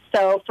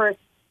 So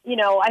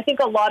I think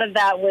a lot of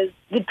that was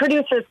the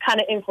producers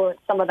kind of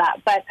influenced some of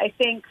that. But I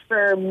think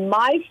for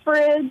my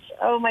fridge,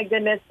 oh my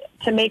goodness,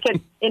 to make it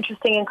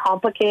interesting and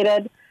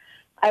complicated,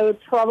 I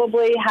would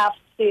probably have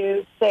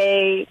to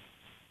say,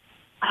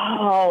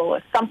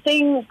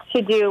 something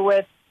to do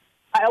with,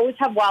 I always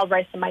have wild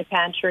rice in my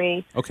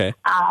pantry. Okay.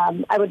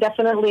 I would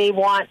definitely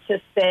want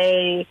to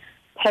say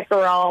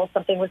pickerel,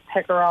 something with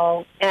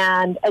pickerel.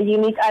 And a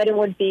unique item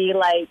would be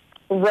like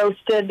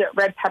roasted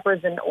red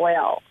peppers in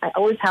oil. I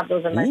always have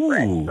those in my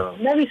fridge. So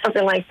maybe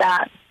something like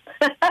that.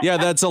 Yeah,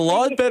 that's a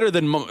lot better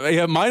than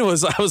mine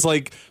was. I was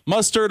like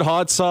mustard,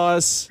 hot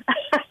sauce.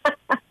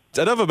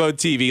 Enough about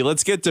TV.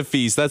 Let's get to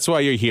Feast. That's why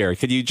you're here.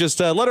 Could you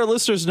just let our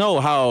listeners know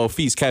how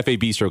Feast Cafe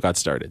Bistro got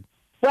started?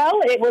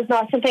 Well, it was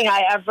not something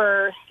I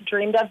ever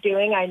dreamed of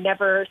doing. I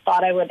never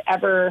thought I would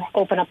ever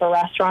open up a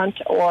restaurant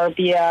or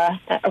be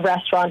a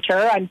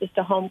restaurateur. I'm just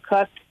a home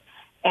cook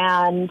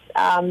and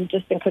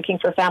just been cooking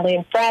for family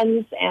and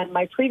friends. And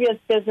my previous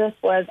business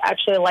was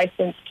actually a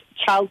licensed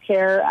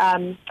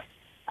childcare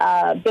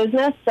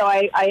business. So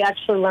I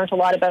actually learned a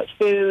lot about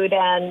food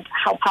and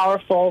how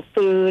powerful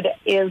food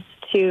is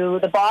to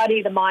the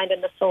body, the mind,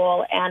 and the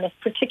soul, and it's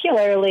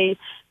particularly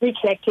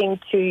reconnecting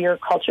to your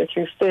culture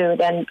through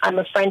food. And I'm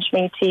a French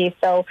Métis,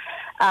 so,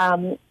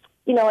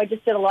 I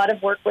just did a lot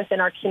of work within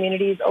our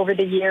communities over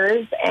the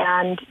years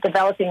and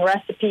developing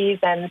recipes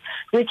and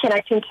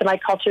reconnecting to my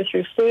culture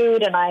through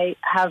food. And I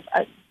have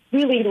a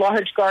really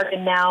large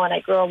garden now, and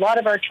I grow a lot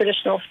of our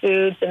traditional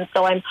foods, and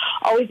so I'm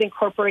always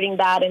incorporating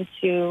that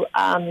into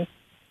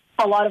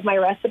a lot of my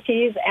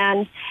recipes.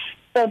 And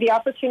so the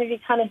opportunity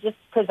kind of just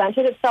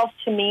presented itself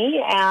to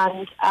me,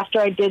 and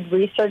after I did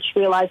research,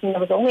 realizing there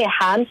was only a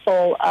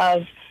handful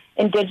of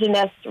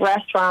Indigenous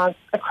restaurants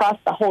across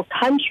the whole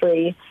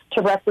country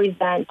to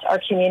represent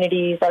our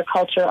communities, our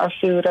culture, our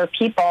food, our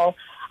people,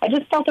 I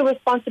just felt a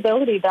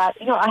responsibility that,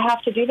 I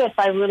have to do this.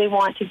 I really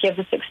want to give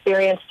this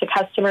experience to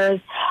customers.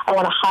 I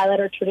want to highlight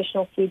our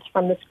traditional foods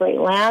from this great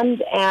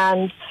land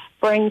and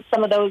bring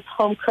some of those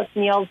home-cooked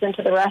meals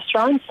into the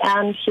restaurants,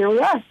 and here we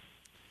are.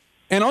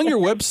 And on your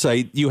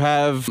website, you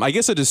have, I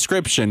guess, a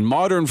description,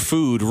 modern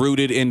food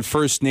rooted in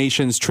First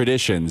Nations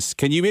traditions.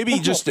 Can you maybe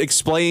just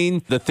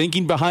explain the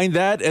thinking behind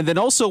that? And then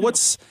also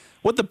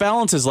what the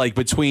balance is like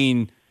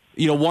between,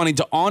 wanting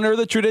to honor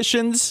the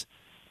traditions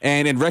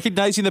and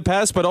recognizing the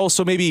past, but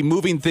also maybe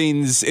moving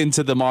things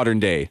into the modern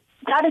day?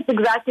 That is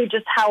exactly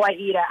just how I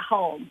eat at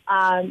home.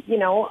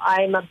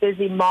 I'm a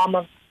busy mom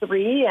of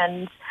 3,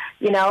 and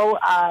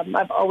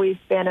I've always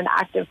been an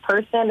active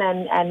person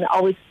and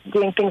always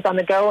doing things on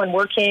the go and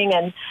working.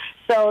 And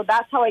so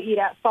that's how I eat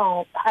at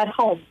home.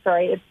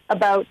 It's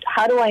about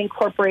how do I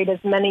incorporate as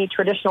many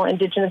traditional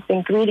Indigenous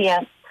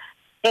ingredients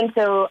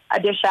into a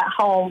dish at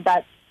home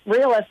that's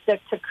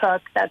realistic to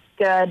cook, that's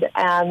good,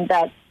 and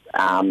that's,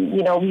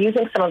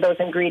 using some of those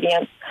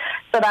ingredients.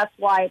 So that's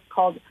why it's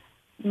called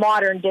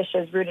modern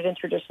dishes rooted in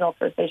traditional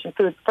First Nation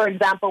foods. For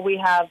example,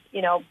 we have,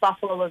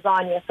 buffalo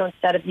lasagna. So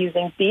instead of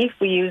using beef,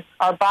 we use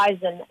our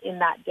bison in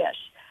that dish.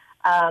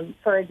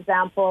 For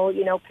example,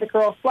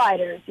 pickerel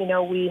sliders.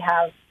 We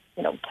have,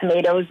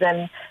 tomatoes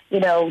and,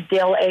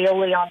 dill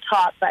aioli on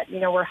top, but,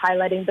 we're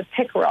highlighting the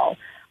pickerel.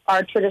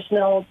 Our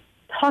traditional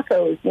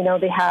tacos,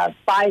 they have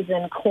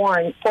bison,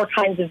 corn, 4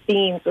 kinds of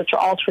beans, which are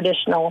all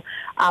traditional,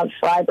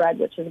 fry bread,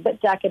 which is a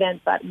bit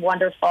decadent but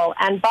wonderful,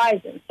 and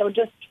bison. So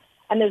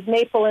and there's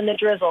maple in the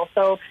drizzle.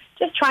 So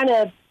just trying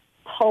to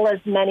pull as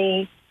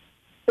many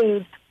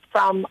foods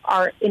from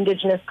our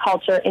Indigenous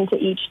culture into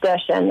each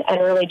dish and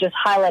really just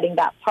highlighting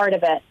that part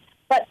of it.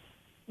 But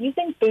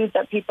using foods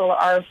that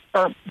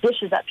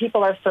dishes that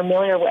people are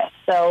familiar with.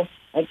 So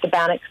like the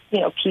Bannock,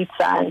 pizza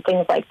and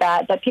things like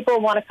that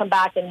people want to come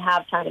back and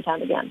have time and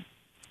time again.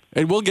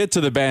 And we'll get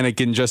to the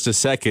Bannock in just a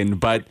second,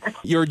 but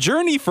your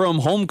journey from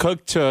home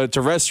cooked to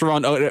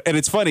restaurant, and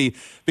it's funny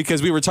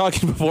because we were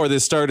talking before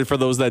this started, for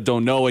those that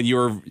don't know, and you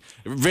were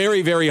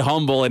very, very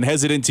humble and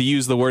hesitant to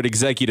use the word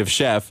executive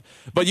chef,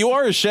 but you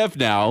are a chef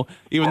now,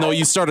 even though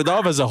you started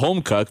off as a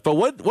home cook. But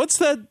what's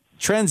that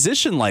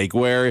transition like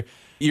where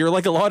you're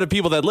like a lot of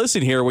people that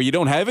listen here where you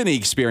don't have any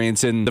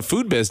experience in the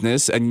food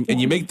business and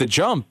you make the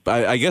jump?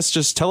 I guess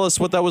just tell us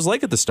what that was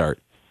like at the start.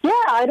 Yeah,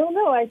 I don't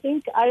know. I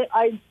think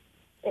I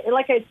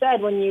like I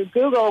said, when you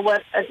Google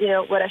what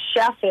a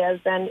chef is,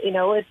 and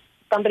it's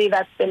somebody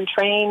that's been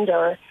trained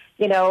or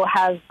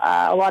has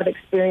a lot of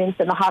experience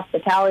in the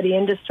hospitality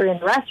industry and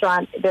the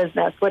restaurant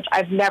business, which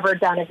I've never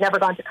done. I've never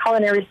gone to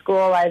culinary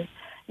school. I've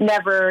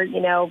never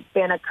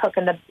been a cook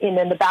in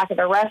the back of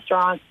a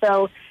restaurant.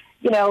 So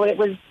it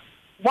was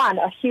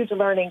a huge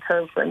learning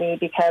curve for me,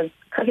 because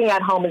cooking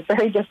at home is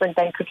very different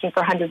than cooking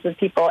for hundreds of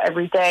people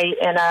every day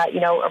in a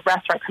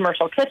restaurant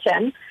commercial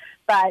kitchen.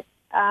 But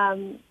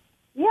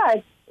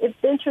it's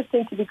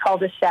interesting to be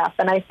called a chef.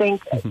 And I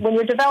think when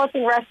you're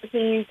developing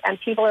recipes and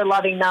people are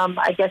loving them,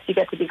 I guess you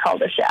get to be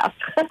called a chef.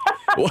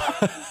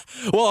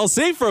 Well, I'll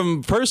say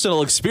from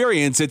personal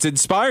experience, it's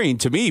inspiring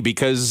to me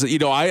because,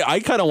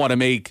 I kind of want to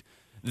make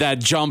that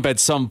jump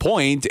at some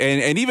point.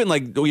 And even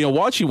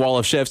watching Wall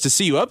of Chefs, to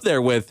see you up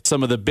there with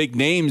some of the big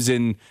names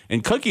in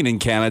cooking in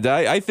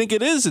Canada, I think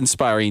it is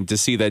inspiring to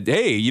see that,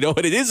 hey,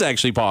 it is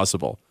actually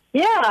possible.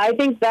 Yeah, I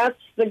think that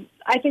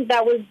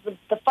was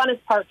the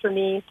funnest part for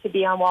me to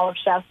be on Wall of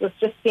Chefs, was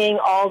just seeing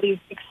all these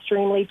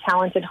extremely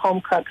talented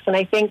home cooks. And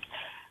I think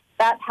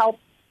that helps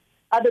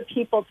other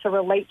people to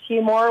relate to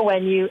you more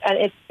and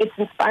it's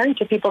inspiring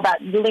to people that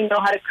really know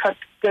how to cook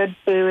good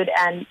food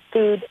and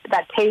food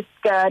that tastes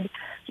good.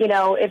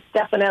 It's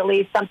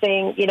definitely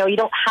something, you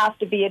don't have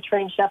to be a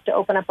trained chef to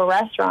open up a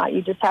restaurant.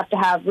 You just have to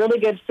have really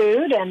good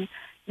food, and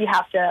you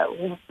have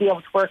to be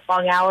able to work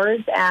long hours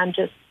and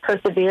just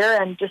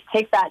persevere and just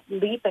take that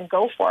leap and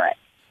go for it.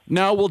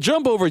 Now, we'll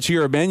jump over to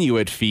your menu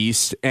at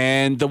Feast,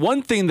 and the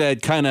one thing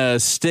that kind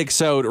of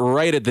sticks out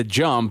right at the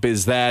jump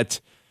is that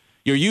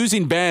you're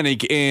using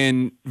Bannock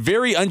in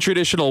very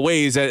untraditional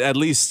ways, at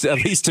least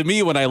to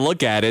me when I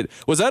look at it.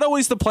 Was that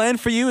always the plan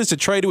for you, is to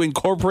try to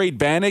incorporate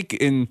Bannock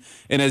in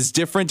as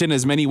different in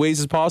as many ways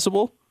as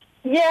possible?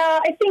 Yeah,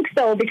 I think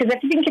so, because I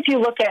think if you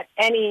look at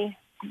any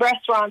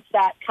restaurants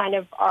that kind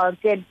of are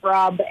good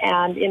grub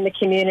and in the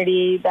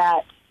community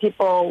that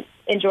people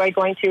enjoy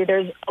going to,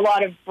 there's a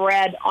lot of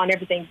bread on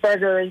everything,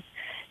 burgers,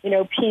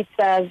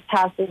 pizzas,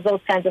 pastas, those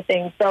kinds of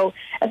things. So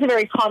that's a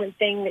very common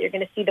thing that you're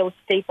going to see those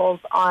staples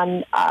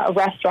on a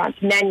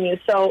restaurant's menu.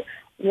 So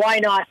why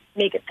not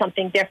make it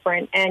something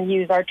different and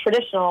use our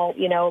traditional,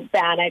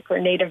 Bannock or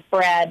native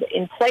bread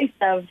in place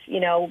of,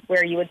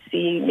 where you would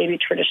see maybe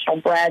traditional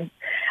breads,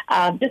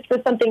 just for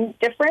something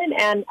different.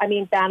 And I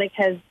mean, Bannock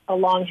has a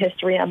long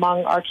history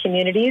among our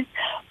communities,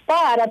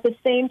 but at the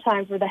same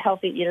time, for the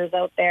healthy eaters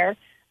out there,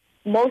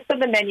 most of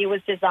the menu was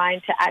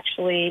designed to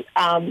actually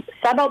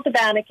sub out the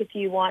Bannock if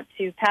you want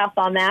to pass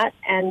on that,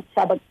 and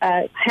sub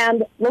a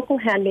local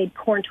handmade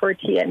corn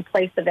tortilla in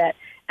place of it.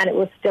 and it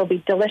will still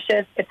be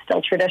delicious. It's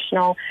still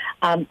traditional.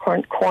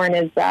 Corn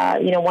is,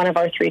 one of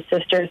our three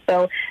sisters.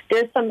 So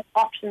there's some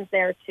options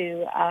there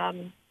to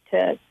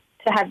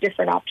have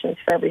different options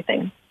for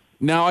everything.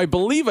 Now, I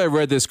believe I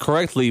read this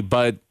correctly,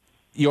 but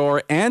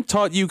your aunt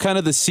taught you kind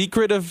of the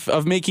secret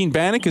of making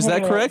bannock. Is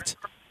that correct?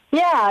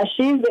 Yeah,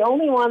 she's the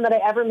only one that I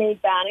ever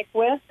made bannock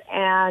with,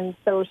 and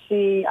so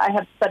I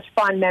have such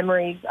fond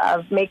memories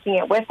of making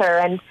it with her.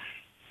 And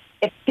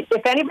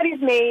if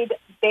anybody's made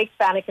baked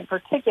bannock in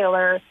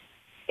particular,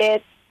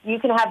 you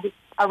can have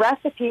a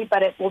recipe,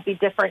 but it will be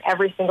different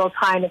every single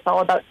time. It's all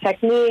about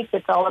technique.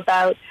 It's all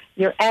about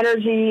your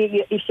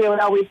energy. She would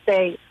always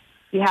say,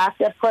 you have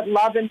to put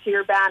love into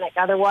your bannock,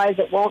 otherwise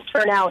it won't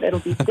turn out. It'll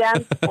be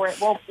dense or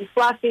it won't be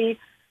fluffy.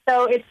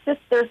 So it's just,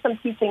 there's some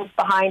teachings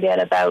behind it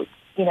about,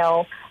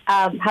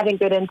 having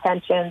good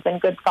intentions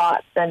and good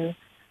thoughts and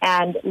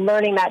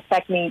learning that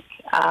technique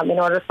in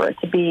order for it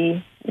to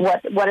be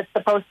what it's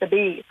supposed to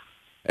be.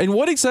 And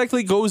what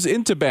exactly goes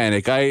into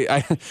bannock?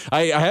 I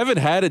haven't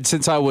had it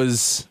since I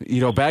was,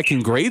 back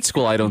in grade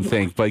school, I don't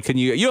think. But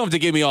you don't have to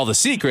give me all the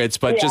secrets,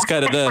 but just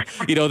kind of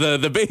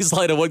the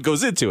baseline of what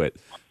goes into it.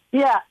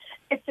 Yeah,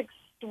 it's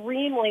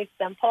extremely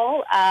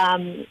simple.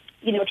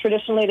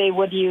 Traditionally they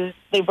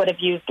would have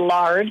used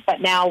lard,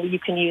 but now you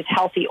can use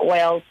healthy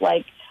oils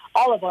like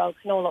olive oil,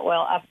 canola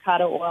oil,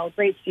 avocado oil,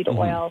 grapeseed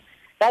oil,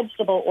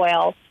 vegetable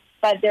oil.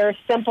 But they're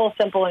simple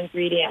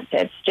ingredients.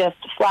 It's just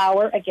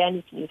flour. Again,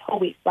 you can use whole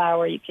wheat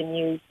flour. You can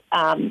use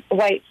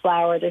white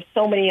flour. There's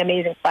so many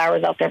amazing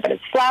flours out there. But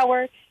it's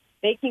flour,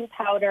 baking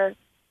powder,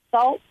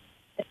 salt,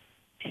 a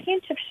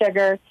pinch of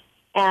sugar,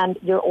 and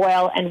your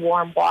oil and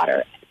warm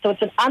water. So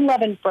it's an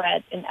unleavened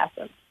bread in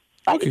essence.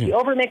 But if you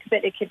overmix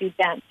it, it could be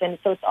dense. And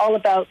so it's all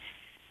about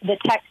the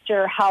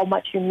texture, how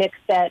much you mix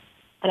it.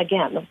 And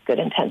again, those good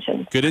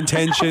intentions. Good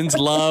intentions,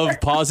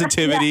 love,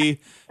 positivity.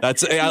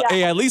 That's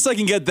hey, at least I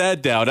can get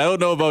that down. I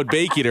don't know about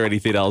baking or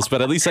anything else,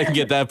 but at least I can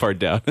get that part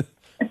down.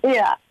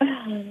 Yeah.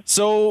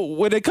 So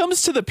when it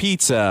comes to the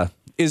pizza,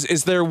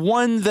 is there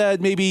one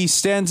that maybe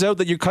stands out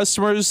that your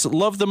customers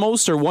love the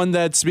most, or one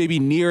that's maybe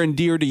near and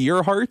dear to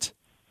your heart?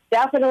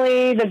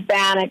 Definitely the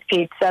bannock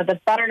pizza, the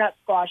butternut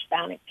squash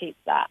bannock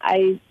pizza.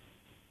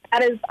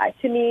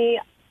 To me,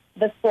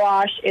 the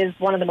squash is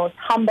one of the most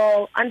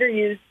humble,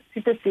 underused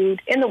superfood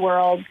in the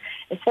world.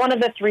 It's one of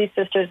the three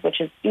sisters,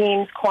 which is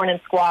beans, corn, and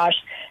squash.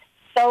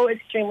 So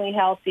extremely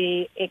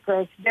healthy. It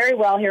grows very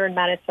well here in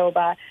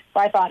Manitoba. So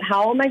I thought,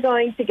 how am I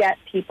going to get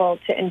people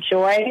to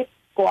enjoy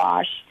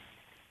squash?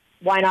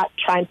 Why not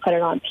try and put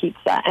it on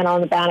pizza, and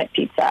on the bannock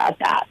pizza at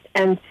that?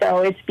 And so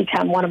it's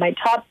become one of my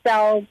top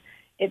sells.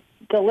 It's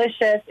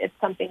delicious. It's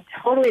something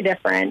totally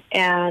different,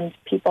 and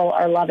people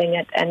are loving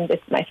it, and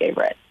it's my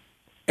favorite.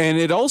 And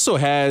it also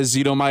has,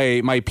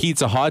 my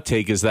pizza hot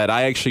take is that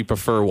I actually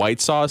prefer white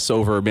sauce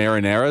over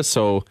marinara.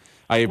 So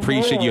I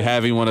appreciate you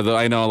having one of the.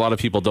 I know a lot of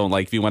people don't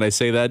like me when I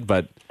say that,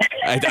 but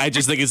I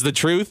just think it's the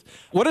truth.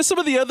 What are some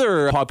of the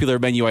other popular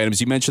menu items?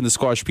 You mentioned the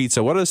squash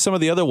pizza. What are some of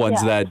the other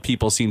ones that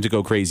people seem to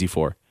go crazy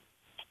for?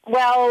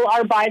 Well,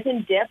 our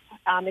bison dip,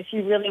 if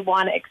you really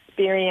want to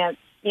experience,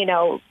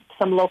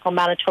 some local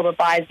Manitoba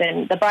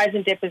bison, the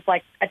bison dip is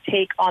like a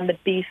take on the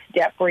beef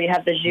dip where you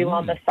have the jus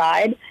on the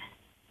side.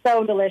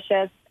 So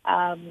delicious.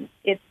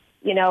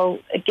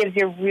 It gives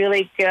you a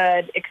really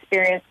good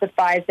experience with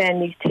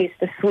bison. You taste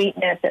the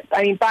sweetness.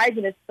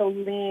 Bison is so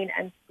lean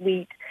and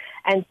sweet,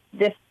 and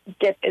this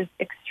dip is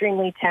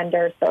extremely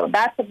tender. So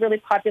that's a really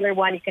popular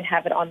one. You can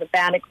have it on the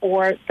bannock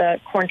or the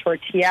corn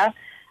tortilla.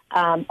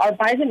 Our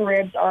bison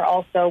ribs are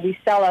also, we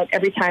sell out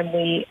every time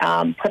we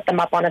put them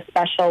up on a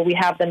special. We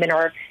have them in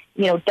our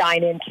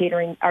dine-in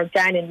catering, our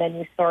dine-in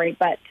menu,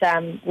 but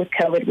with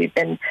COVID, we've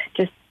been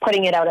just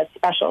putting it out at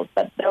specials.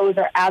 But those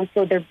are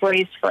they're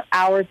braised for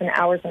hours and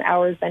hours and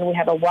hours, and we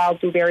have a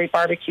wild blueberry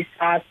barbecue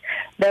sauce.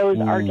 Those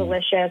are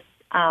delicious.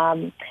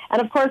 And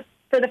of course,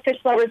 for the fish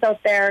lovers out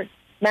there,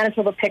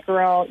 Manitoba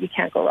pickerel, you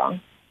can't go wrong.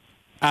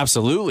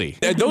 Absolutely.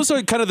 Those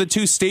are kind of the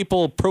two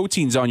staple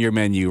proteins on your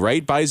menu,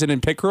 right? Bison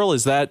and pickerel.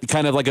 Is that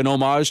kind of like an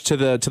homage to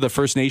the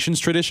First Nations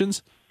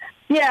traditions?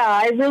 Yeah,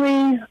 I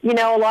really,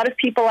 a lot of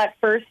people at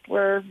first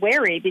were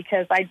wary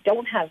because I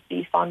don't have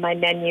beef on my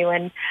menu.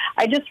 And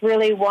I just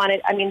really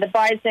wanted, the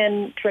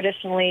bison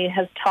traditionally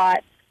has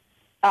taught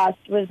us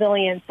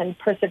resilience and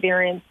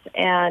perseverance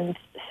and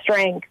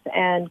strength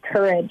and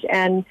courage.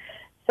 And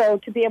so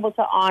to be able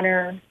to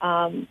honor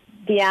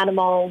the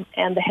animal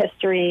and the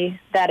history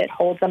that it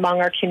holds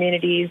among our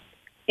communities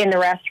in the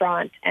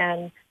restaurant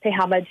and pay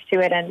homage to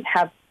it and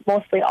have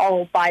mostly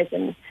all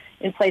bison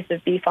in place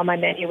of beef on my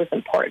menu was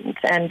important.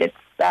 And it's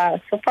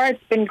so far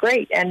it's been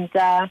great, and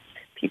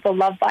people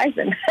love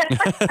bison.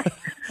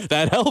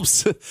 That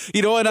helps.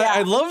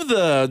 I love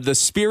the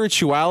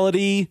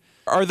spirituality.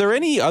 Are there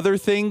any other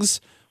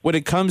things when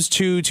it comes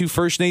to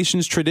First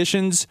Nations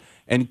traditions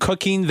and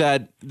cooking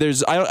that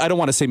there's, I don't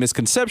want to say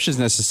misconceptions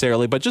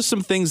necessarily, but just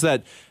some things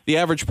that the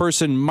average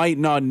person might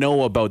not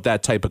know about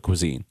that type of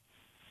cuisine?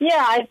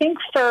 Yeah, I think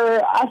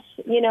for us,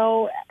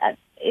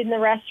 in the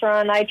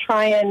restaurant, I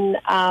try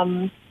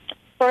and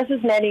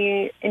sources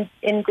many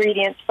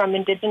ingredients from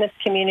Indigenous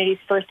communities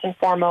first and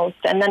foremost,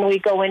 and then we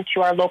go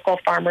into our local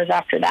farmers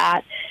after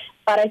that.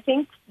 But I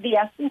think the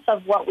essence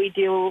of what we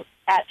do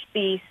at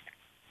Feast,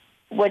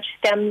 which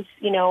stems,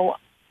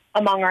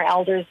 among our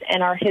elders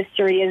and our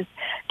history, is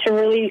to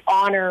really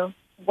honor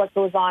what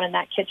goes on in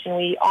that kitchen.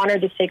 We honor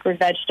the sacred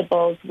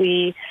vegetables.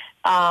 We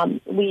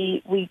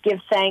give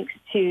thanks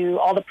to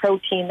all the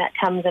protein that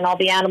comes and all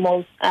the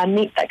animals,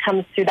 meat that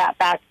comes through that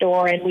back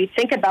door, and we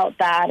think about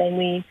that,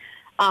 and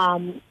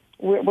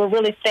we're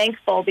really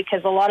thankful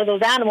because a lot of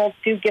those animals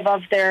do give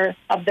of their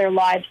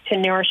lives to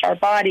nourish our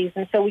bodies,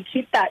 and so we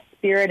keep that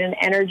spirit and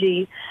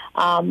energy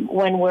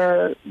when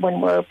we're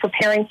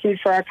preparing food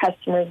for our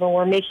customers, when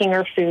we're making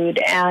our food.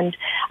 And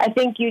I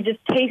think you just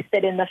taste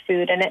it in the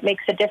food, and it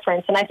makes a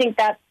difference. And I think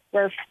that's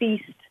where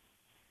Feast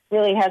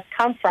really has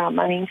come from.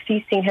 I mean,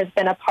 feasting has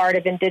been a part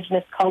of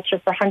Indigenous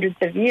culture for hundreds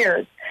of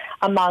years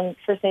among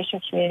First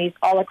Nation communities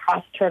all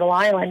across Turtle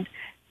Island.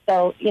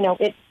 So,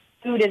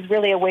 food is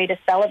really a way to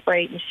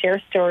celebrate and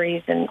share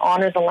stories and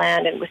honor the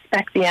land and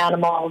respect the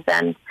animals,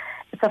 and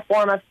it's a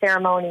form of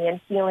ceremony and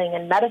healing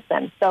and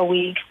medicine. So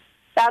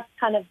that's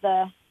kind of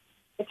the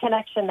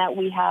connection that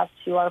we have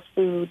to our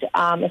food,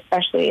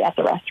 especially at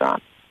the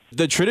restaurant.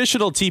 The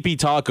traditional teepee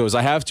tacos,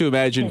 I have to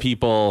imagine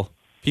people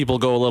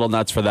go a little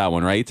nuts for that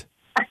one, right?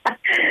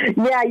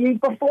 Yeah,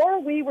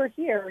 before we were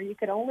here, you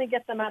could only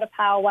get them at a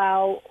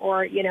powwow,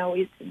 or you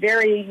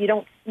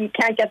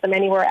can't get them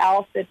anywhere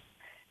else. It's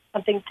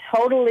something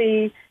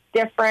totally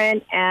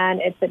different,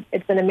 and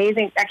it's an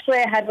amazing. Actually,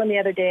 I had one the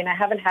other day, and I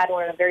haven't had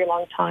one in a very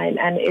long time,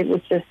 and it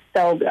was just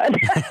so good.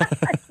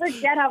 I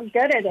forget how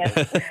good it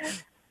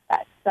is.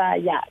 But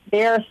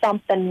they're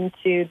something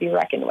to be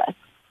reckoned with.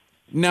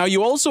 Now,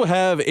 you also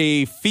have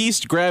a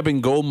Feast grab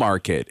and go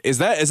market. Is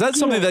that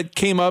something that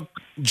came up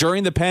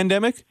during the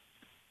pandemic?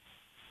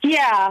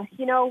 Yeah,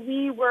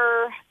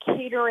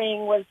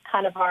 catering was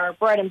kind of our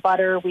bread and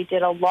butter. We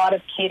did a lot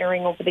of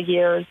catering over the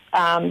years,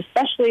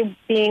 especially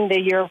being the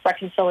year of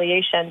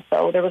reconciliation.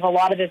 So there was a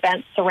lot of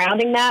events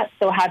surrounding that.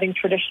 So having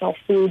traditional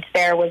foods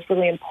there was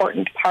really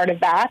important part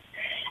of that.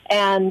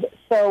 And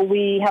so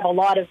we have a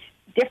lot of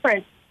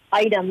different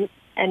items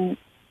and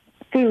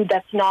food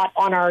that's not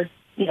on our,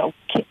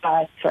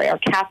 our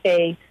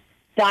cafe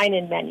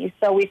dine-in menu.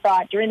 So we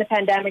thought during the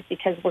pandemic,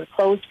 because we're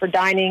closed for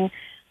dining,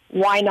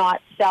 why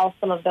not sell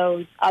some of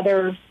those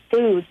other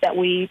foods that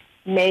we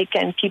make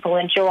and people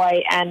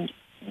enjoy, and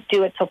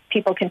do it so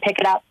people can pick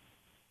it up.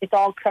 It's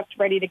all cooked,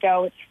 ready to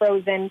go. It's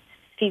frozen,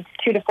 feeds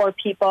 2 to 4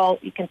 people.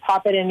 You can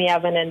pop it in the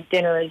oven and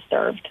dinner is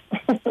served.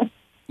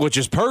 Which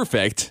is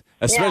perfect,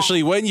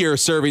 especially when you're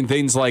serving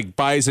things like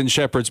bison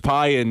shepherd's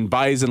pie and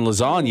bison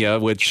lasagna,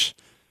 which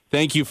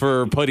thank you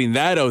for putting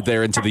that out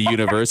there into the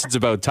universe. It's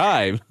about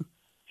time.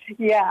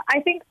 Yeah,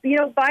 I think,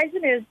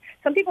 bison is,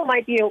 some people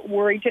might be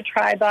worried to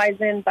try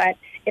bison, but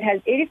it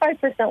has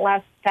 85%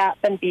 less fat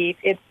than beef.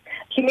 It's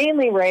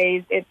humanely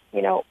raised. It's,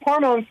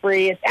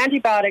 hormone-free. It's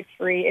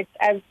antibiotic-free. It's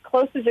as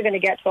close as you're going to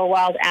get to a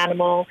wild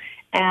animal.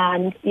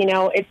 And,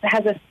 it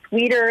has a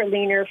sweeter,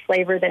 leaner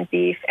flavor than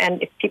beef.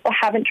 And if people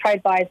haven't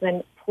tried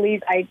bison, please,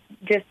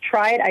 just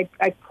try it.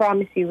 I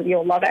promise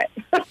you'll love it.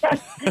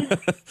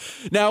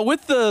 Now,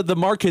 with the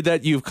market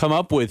that you've come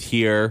up with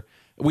here,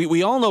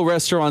 we all know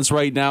restaurants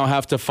right now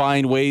have to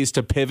find ways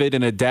to pivot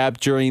and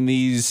adapt during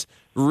these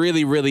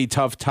really, really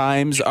tough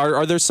times.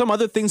 Are there some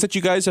other things that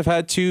you guys have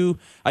had to,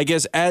 I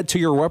guess, add to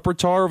your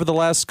repertoire over the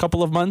last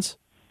couple of months?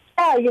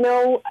 Yeah,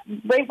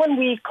 right when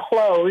we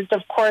closed,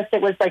 of course,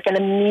 it was like an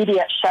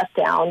immediate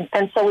shutdown.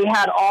 And so we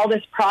had all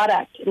this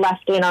product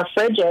left in our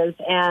fridges.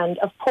 And,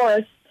 of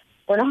course,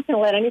 we're not going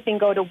to let anything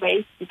go to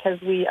waste because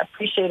we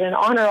appreciate and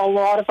honor a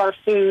lot of our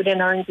food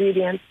and our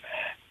ingredients.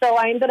 So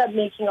I ended up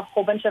making a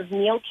whole bunch of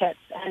meal kits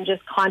and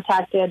just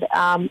contacted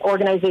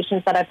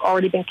organizations that I've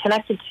already been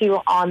connected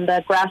to on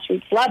the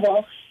grassroots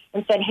level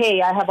and said,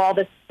 hey, I have all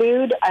this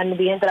food, and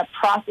we ended up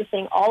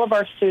processing all of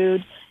our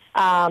food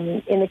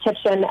in the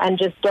kitchen and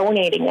just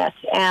donating it.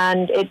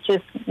 And it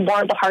just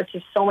warmed the hearts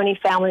of so many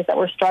families that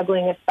were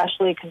struggling,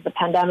 especially because the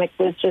pandemic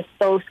was just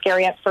so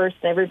scary at first,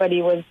 and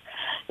everybody was,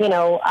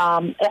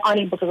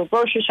 unable to go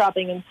grocery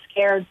shopping and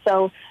scared.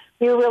 So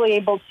we were really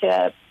able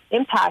to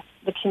impact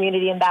the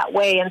community in that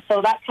way. And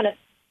so that kind of,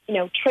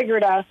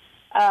 triggered a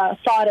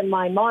thought in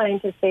my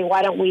mind to say,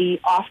 why don't we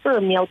offer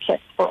meal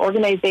kits for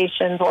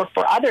organizations or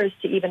for others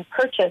to even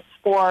purchase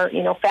for,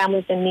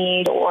 families in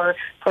need, or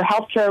for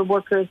healthcare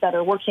workers that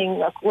are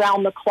working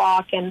around the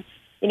clock, and,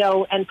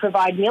 and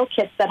provide meal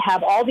kits that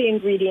have all the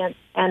ingredients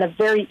and a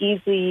very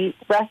easy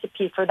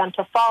recipe for them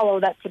to follow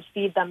that could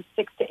feed them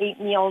 6 to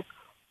 8 meals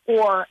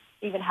or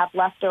even have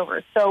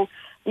leftovers. So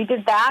we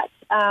did that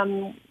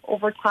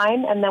over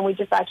time, and then we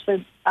just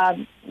actually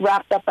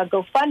wrapped up a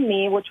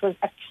GoFundMe, which was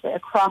actually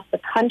across the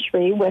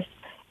country with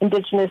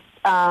Indigenous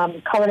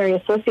Culinary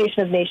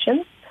Association of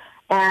Nations,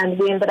 and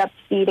we ended up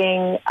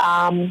feeding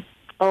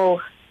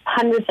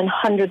hundreds and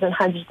hundreds and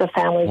hundreds of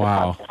families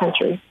across the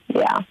country.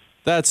 Yeah.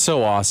 That's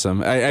so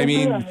awesome. I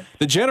mean,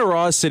 the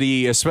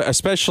generosity,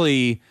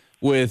 especially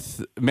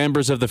with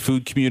members of the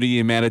food community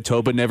in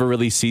Manitoba never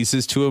really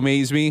ceases to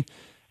amaze me.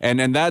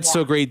 And that's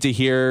so great to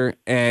hear.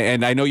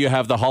 And I know you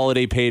have the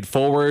holiday paid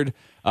forward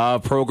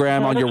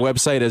program on your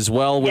website as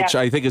well, which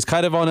I think is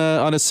kind of on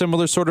a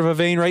similar sort of a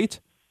vein, right?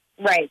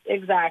 Right,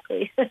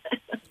 exactly.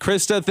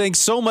 Krista, thanks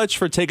so much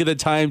for taking the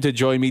time to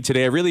join me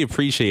today. I really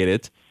appreciate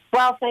it.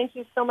 Well, thank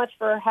you so much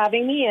for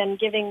having me and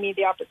giving me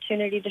the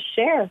opportunity to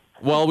share.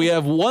 Well, we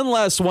have one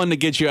last one to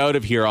get you out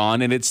of here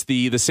on, and it's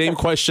the same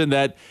question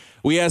that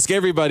we ask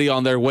everybody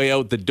on their way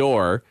out the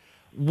door.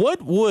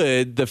 What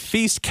would the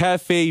Feast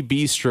Cafe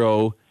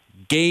Bistro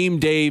game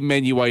day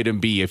menu item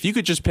be? If you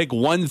could just pick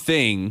one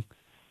thing,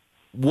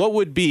 what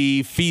would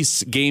be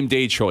Feast's game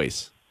day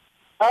choice?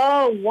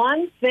 Oh,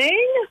 one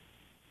thing?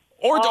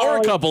 Or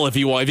a couple if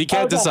you want. If you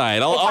can't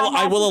decide,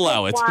 I will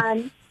allow it.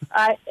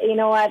 You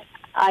know what?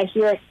 I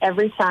hear it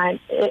every time.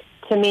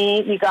 To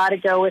me, you got to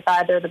go with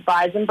either the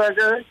Bison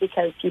Burger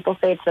because people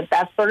say it's the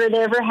best burger they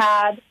ever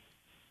had,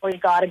 or you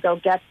got to go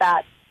get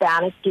that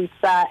Bannock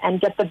pizza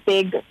and get the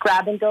big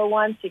grab-and-go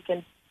one so you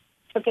can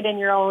cook it in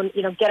your own,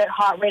 get it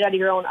hot right out of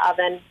your own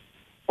oven,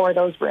 or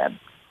those ribs.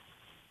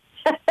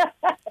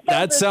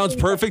 That sounds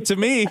perfect to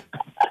me.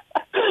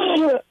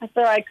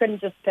 So I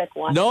couldn't just pick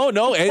one.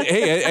 No.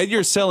 Hey, and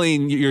you're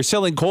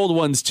selling cold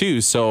ones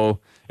too. So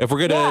if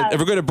we're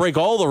gonna break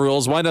all the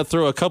rules, why not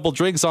throw a couple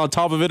drinks on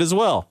top of it as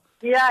well?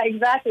 Yeah,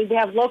 exactly. We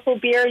have local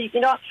beer.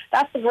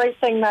 That's the great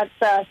thing that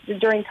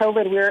during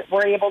COVID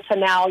we're able to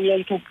now.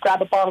 You can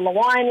grab a bottle of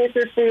wine with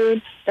your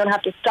food. Don't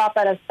have to stop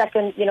at a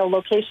second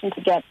location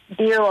to get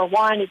beer or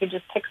wine. You can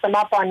just pick some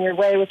up on your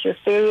way with your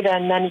food,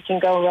 and then you can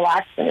go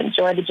relax and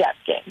enjoy the Jets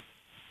game.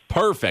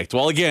 Perfect.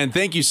 Well, again,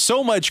 thank you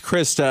so much,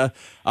 Krista.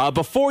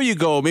 Before you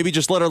go, maybe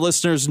just let our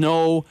listeners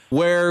know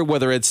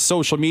whether it's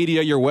social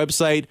media, your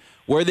website,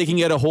 where they can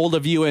get a hold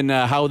of you and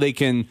how they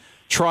can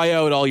try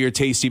out all your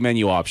tasty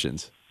menu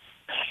options.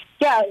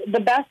 Yeah, the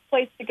best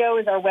place to go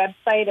is our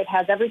website. It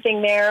has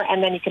everything there,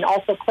 and then you can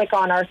also click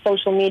on our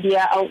social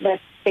media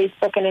outlets,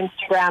 Facebook and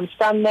Instagram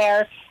from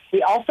there.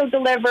 We also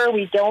deliver.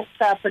 We don't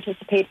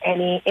participate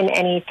in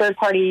any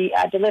third-party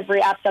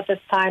delivery apps at this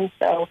time,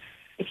 so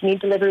if you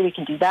need delivery, we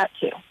can do that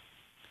too.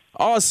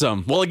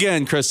 Awesome. Well,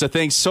 again, Krista,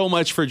 thanks so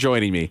much for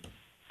joining me.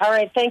 All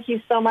right. Thank you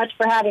so much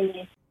for having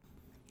me.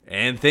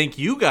 And thank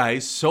you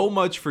guys so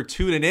much for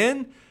tuning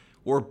in.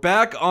 We're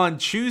back on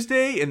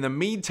Tuesday. In the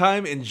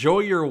meantime, enjoy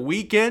your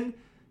weekend.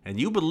 And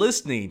you've been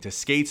listening to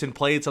Skates and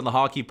Plates on the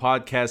Hockey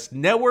Podcast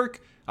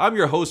Network. I'm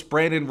your host,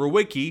 Brandon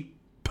Rowicki.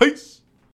 Peace.